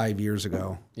about 5 years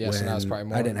ago. Yes, and that was probably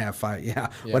more. I didn't have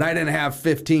when I didn't have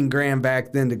 15 grand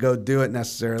back then to go do it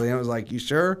necessarily. And I was like, you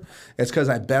sure? It's because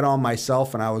I bet on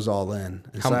myself and I was all in.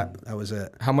 And so that was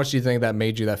it. How much do you think that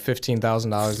made you, that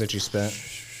 $15,000 that you spent?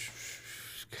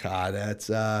 God, that's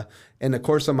in the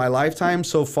course of my lifetime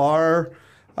so far,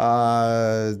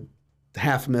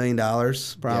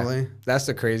 $500,000 probably. Yeah. That's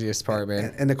the craziest part,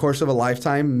 man. In the course of a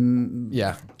lifetime,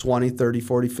 Yeah. 20, 30,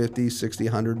 40, 50, 60,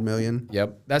 100 million.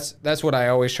 Yep. That's what I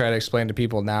always try to explain to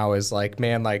people now is like,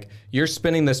 man, like you're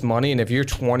spending this money and if you're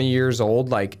 20 years old,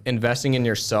 like investing in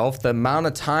yourself, the amount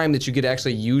of time that you could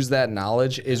actually use that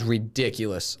knowledge is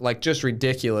ridiculous. Like just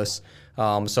ridiculous.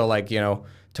 So like, you know,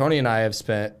 Tony and I have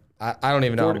spent, I don't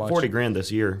even know how much. 40 grand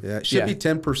this year. Yeah, it should be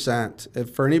 10%.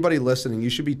 If for anybody listening, you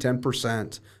should be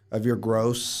 10% of your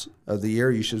gross of the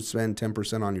year. You should spend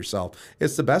 10% on yourself.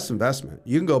 It's the best investment.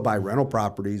 You can go buy rental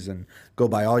properties and go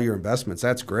buy all your investments.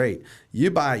 That's great. You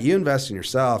invest in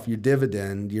yourself. Your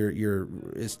dividend,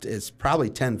 it's probably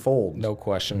tenfold. No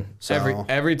question. So-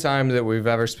 Every time that we've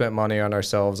ever spent money on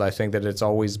ourselves, I think that it's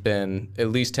always been at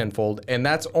least tenfold. And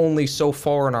that's only so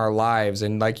far in our lives.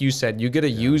 And like you said, you get to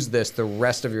use this the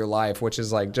rest of your life, which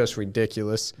is like just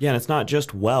ridiculous. Yeah, and it's not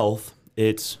just wealth.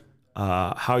 It's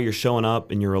how you're showing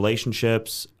up in your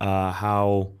relationships,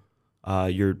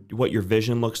 what your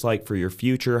vision looks like for your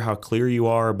future, how clear you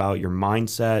are about your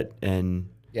mindset, and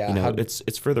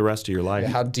it's for the rest of your life.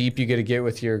 How deep you get to get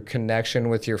with your connection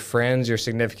with your friends, your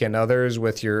significant others,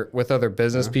 with other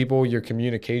business people, your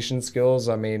communication skills.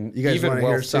 I mean, You guys even want to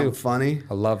hear wealth something too. funny?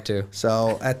 I love to.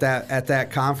 So at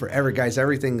that conference,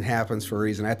 everything happens for a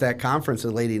reason. At that conference,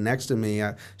 a lady next to me,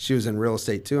 she was in real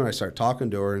estate too, and I started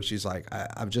talking to her, and she's like,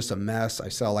 I'm just a mess. I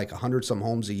sell like 100-some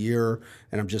homes a year,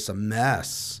 and I'm just a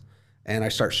mess. And I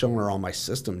start showing her all my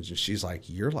systems, and she's like,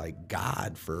 you're like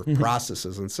God for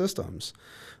processes and systems.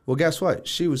 Well, guess what?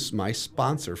 She was my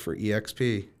sponsor for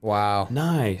EXP. Wow.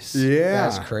 Nice. Yeah.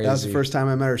 That's crazy. That was the first time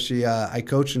I met her. I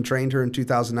coached and trained her in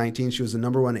 2019. She was the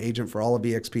 #1 agent for all of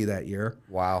EXP that year.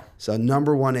 Wow. So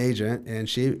 #1 agent, and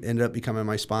she ended up becoming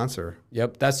my sponsor.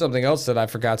 Yep. That's something else that I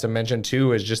forgot to mention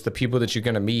too, is just the people that you're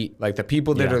going to meet. Like the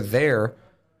people that are there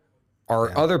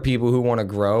are other people who want to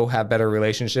grow, have better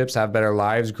relationships, have better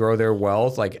lives, grow their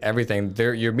wealth, like everything.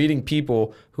 You're meeting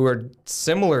people who are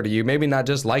similar to you, maybe not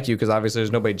just like you, because obviously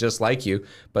there's nobody just like you,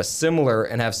 but similar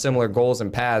and have similar goals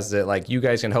and paths that like you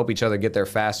guys can help each other get there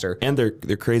faster. And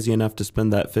they're crazy enough to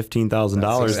spend that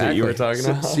 $15,000 that you were talking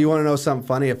about. So you want to know something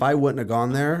funny? If I wouldn't have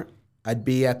gone there, I'd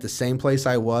be at the same place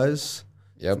I was.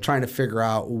 Yep. Trying to figure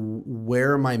out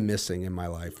where am I missing in my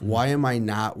life? Why am I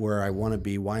not where I want to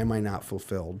be? Why am I not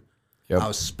fulfilled? Yep. I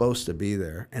was supposed to be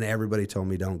there, and everybody told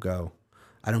me don't go.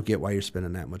 I don't get why you're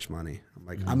spending that much money. I'm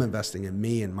like, I'm investing in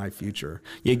me and my future.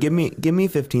 Yeah, give me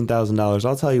 $15,000.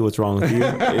 I'll tell you what's wrong with you.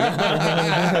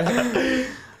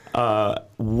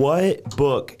 What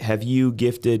book have you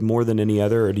gifted more than any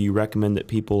other, or do you recommend that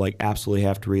people like absolutely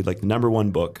have to read, like the number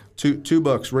one book? Two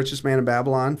books. Richest Man in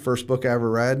Babylon, first book I ever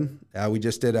read. We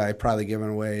just did, I probably given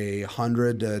away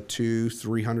 100 to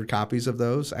 300 copies of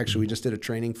those. Actually, we just did a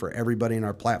training for everybody in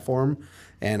our platform,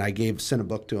 and I sent a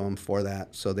book to them for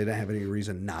that, so they didn't have any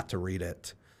reason not to read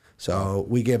it. So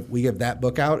we give that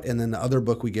book out, and then the other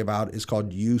book we give out is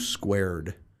called U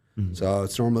Squared. So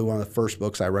it's normally one of the first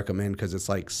books I recommend because it's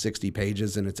like 60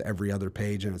 pages and it's every other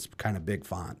page and it's kind of big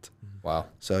font. Wow.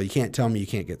 So you can't tell me you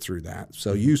can't get through that.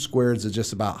 So U Squared is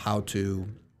just about how to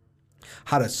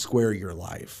square your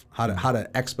life, how to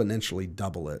exponentially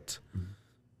double it.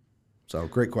 So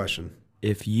great question.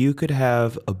 If you could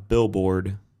have a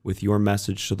billboard with your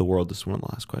message to the world, this is one of the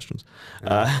last questions.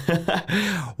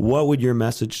 What would your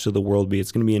message to the world be?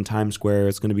 It's going to be in Times Square.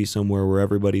 It's going to be somewhere where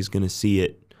everybody's going to see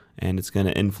it, and it's going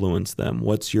to influence them.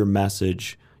 What's your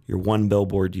message, your one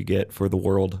billboard you get for the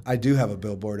world? I do have a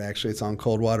billboard, actually. It's on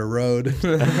Coldwater Road.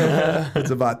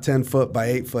 It's about 10 foot by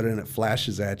 8 foot, and it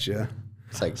flashes at you.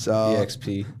 It's like So,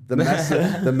 EXP.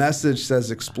 The message says,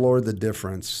 explore the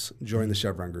difference. Join the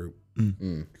Chevron Group.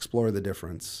 Explore the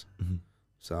difference.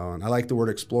 So, and I like the word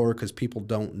explore because people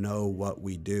don't know what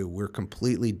we do. We're a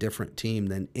completely different team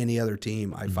than any other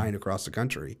team I find across the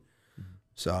country.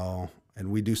 So, and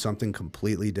we do something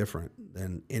completely different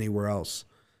than anywhere else.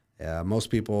 Most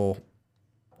people,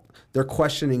 they're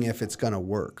questioning if it's going to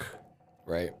work.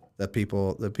 Right. The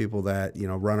people that,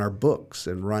 run our books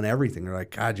and run everything, they're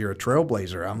like, God, you're a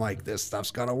trailblazer. I'm like, this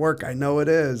stuff's going to work. I know it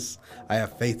is. I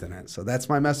have faith in it. So that's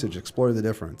my message. Explore the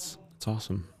difference. That's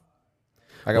awesome.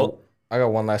 I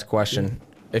got one last question.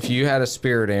 If you had a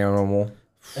spirit animal,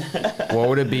 what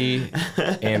would it be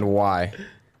and why?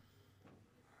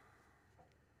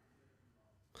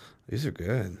 These are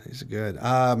good.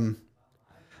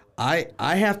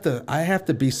 I have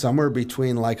to be somewhere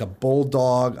between like a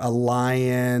bulldog, a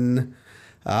lion.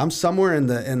 I'm somewhere in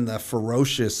the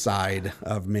ferocious side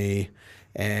of me,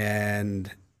 and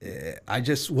I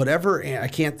just I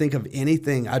can't think of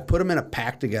anything. I'd put them in a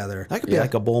pack together. That could be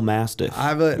like a bull mastiff.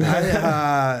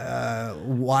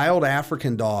 Wild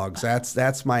African dogs.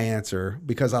 That's my answer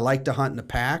because I like to hunt in a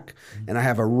pack, and I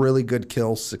have a really good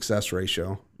kill success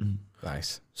ratio.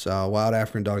 Nice. So wild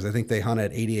African dogs, I think they hunt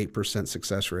at 88%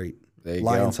 success rate. There you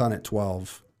Lions go. hunt at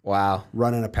 12. Wow.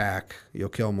 Run in a pack, you'll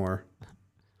kill more.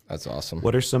 That's awesome.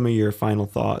 What are some of your final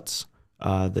thoughts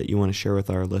that you want to share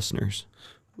with our listeners?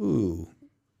 Ooh.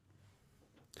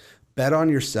 Bet on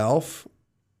yourself.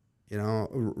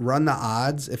 Run the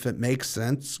odds. If it makes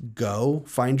sense, go.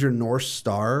 Find your North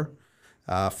Star.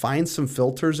 Find some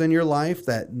filters in your life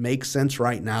that make sense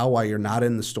right now while you're not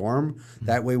in the storm.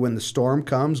 That way, when the storm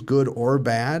comes, good or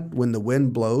bad, when the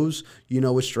wind blows, you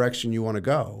know which direction you want to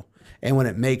go. And when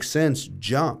it makes sense,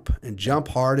 jump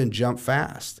hard and jump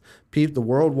fast. The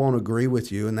world won't agree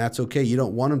with you, and that's okay. You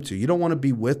don't want them to. You don't want to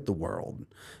be with the world.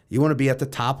 You want to be at the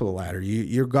top of the ladder.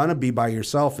 You're going to be by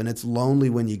yourself, and it's lonely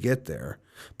when you get there.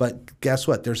 But guess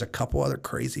what? There's a couple other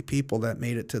crazy people that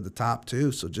made it to the top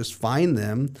too. So just find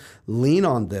them, lean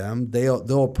on them.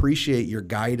 They'll appreciate your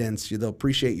guidance. They'll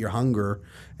appreciate your hunger,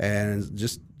 and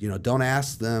just don't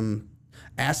ask them.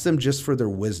 Ask them just for their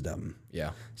wisdom. Yeah.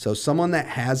 So someone that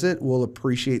has it will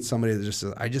appreciate somebody that just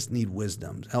says, "I just need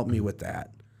wisdom. Help me with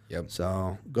that." Yep.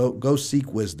 So go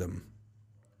seek wisdom.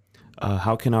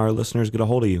 How can our listeners get a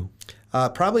hold of you?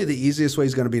 Probably the easiest way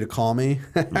is going to be to call me.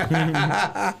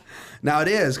 Now it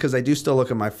is because I do still look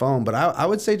at my phone, but I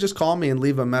would say just call me and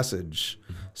leave a message.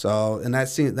 So, and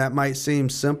that might seem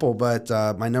simple, but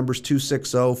my number's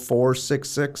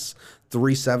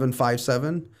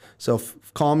 260-466-3757. So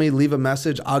call me, leave a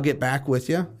message. I'll get back with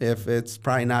you if it's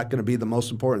probably not going to be the most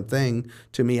important thing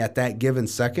to me at that given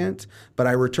second. But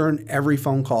I return every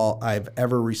phone call I've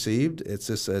ever received. It's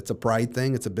a pride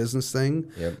thing. It's a business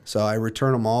thing. Yep. So I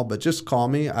return them all. But just call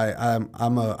me. I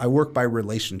work by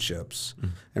relationships,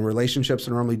 and relationships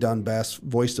are normally done best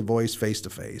voice to voice, face to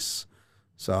face.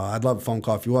 So I'd love a phone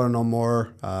call. If you want to know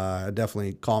more,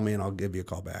 definitely call me and I'll give you a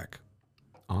call back.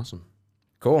 Awesome.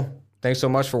 Cool. Thanks so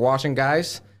much for watching,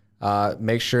 guys.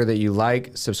 Make sure that you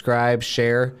like, subscribe,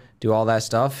 share, do all that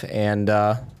stuff. And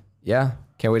yeah,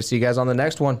 can't wait to see you guys on the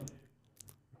next one.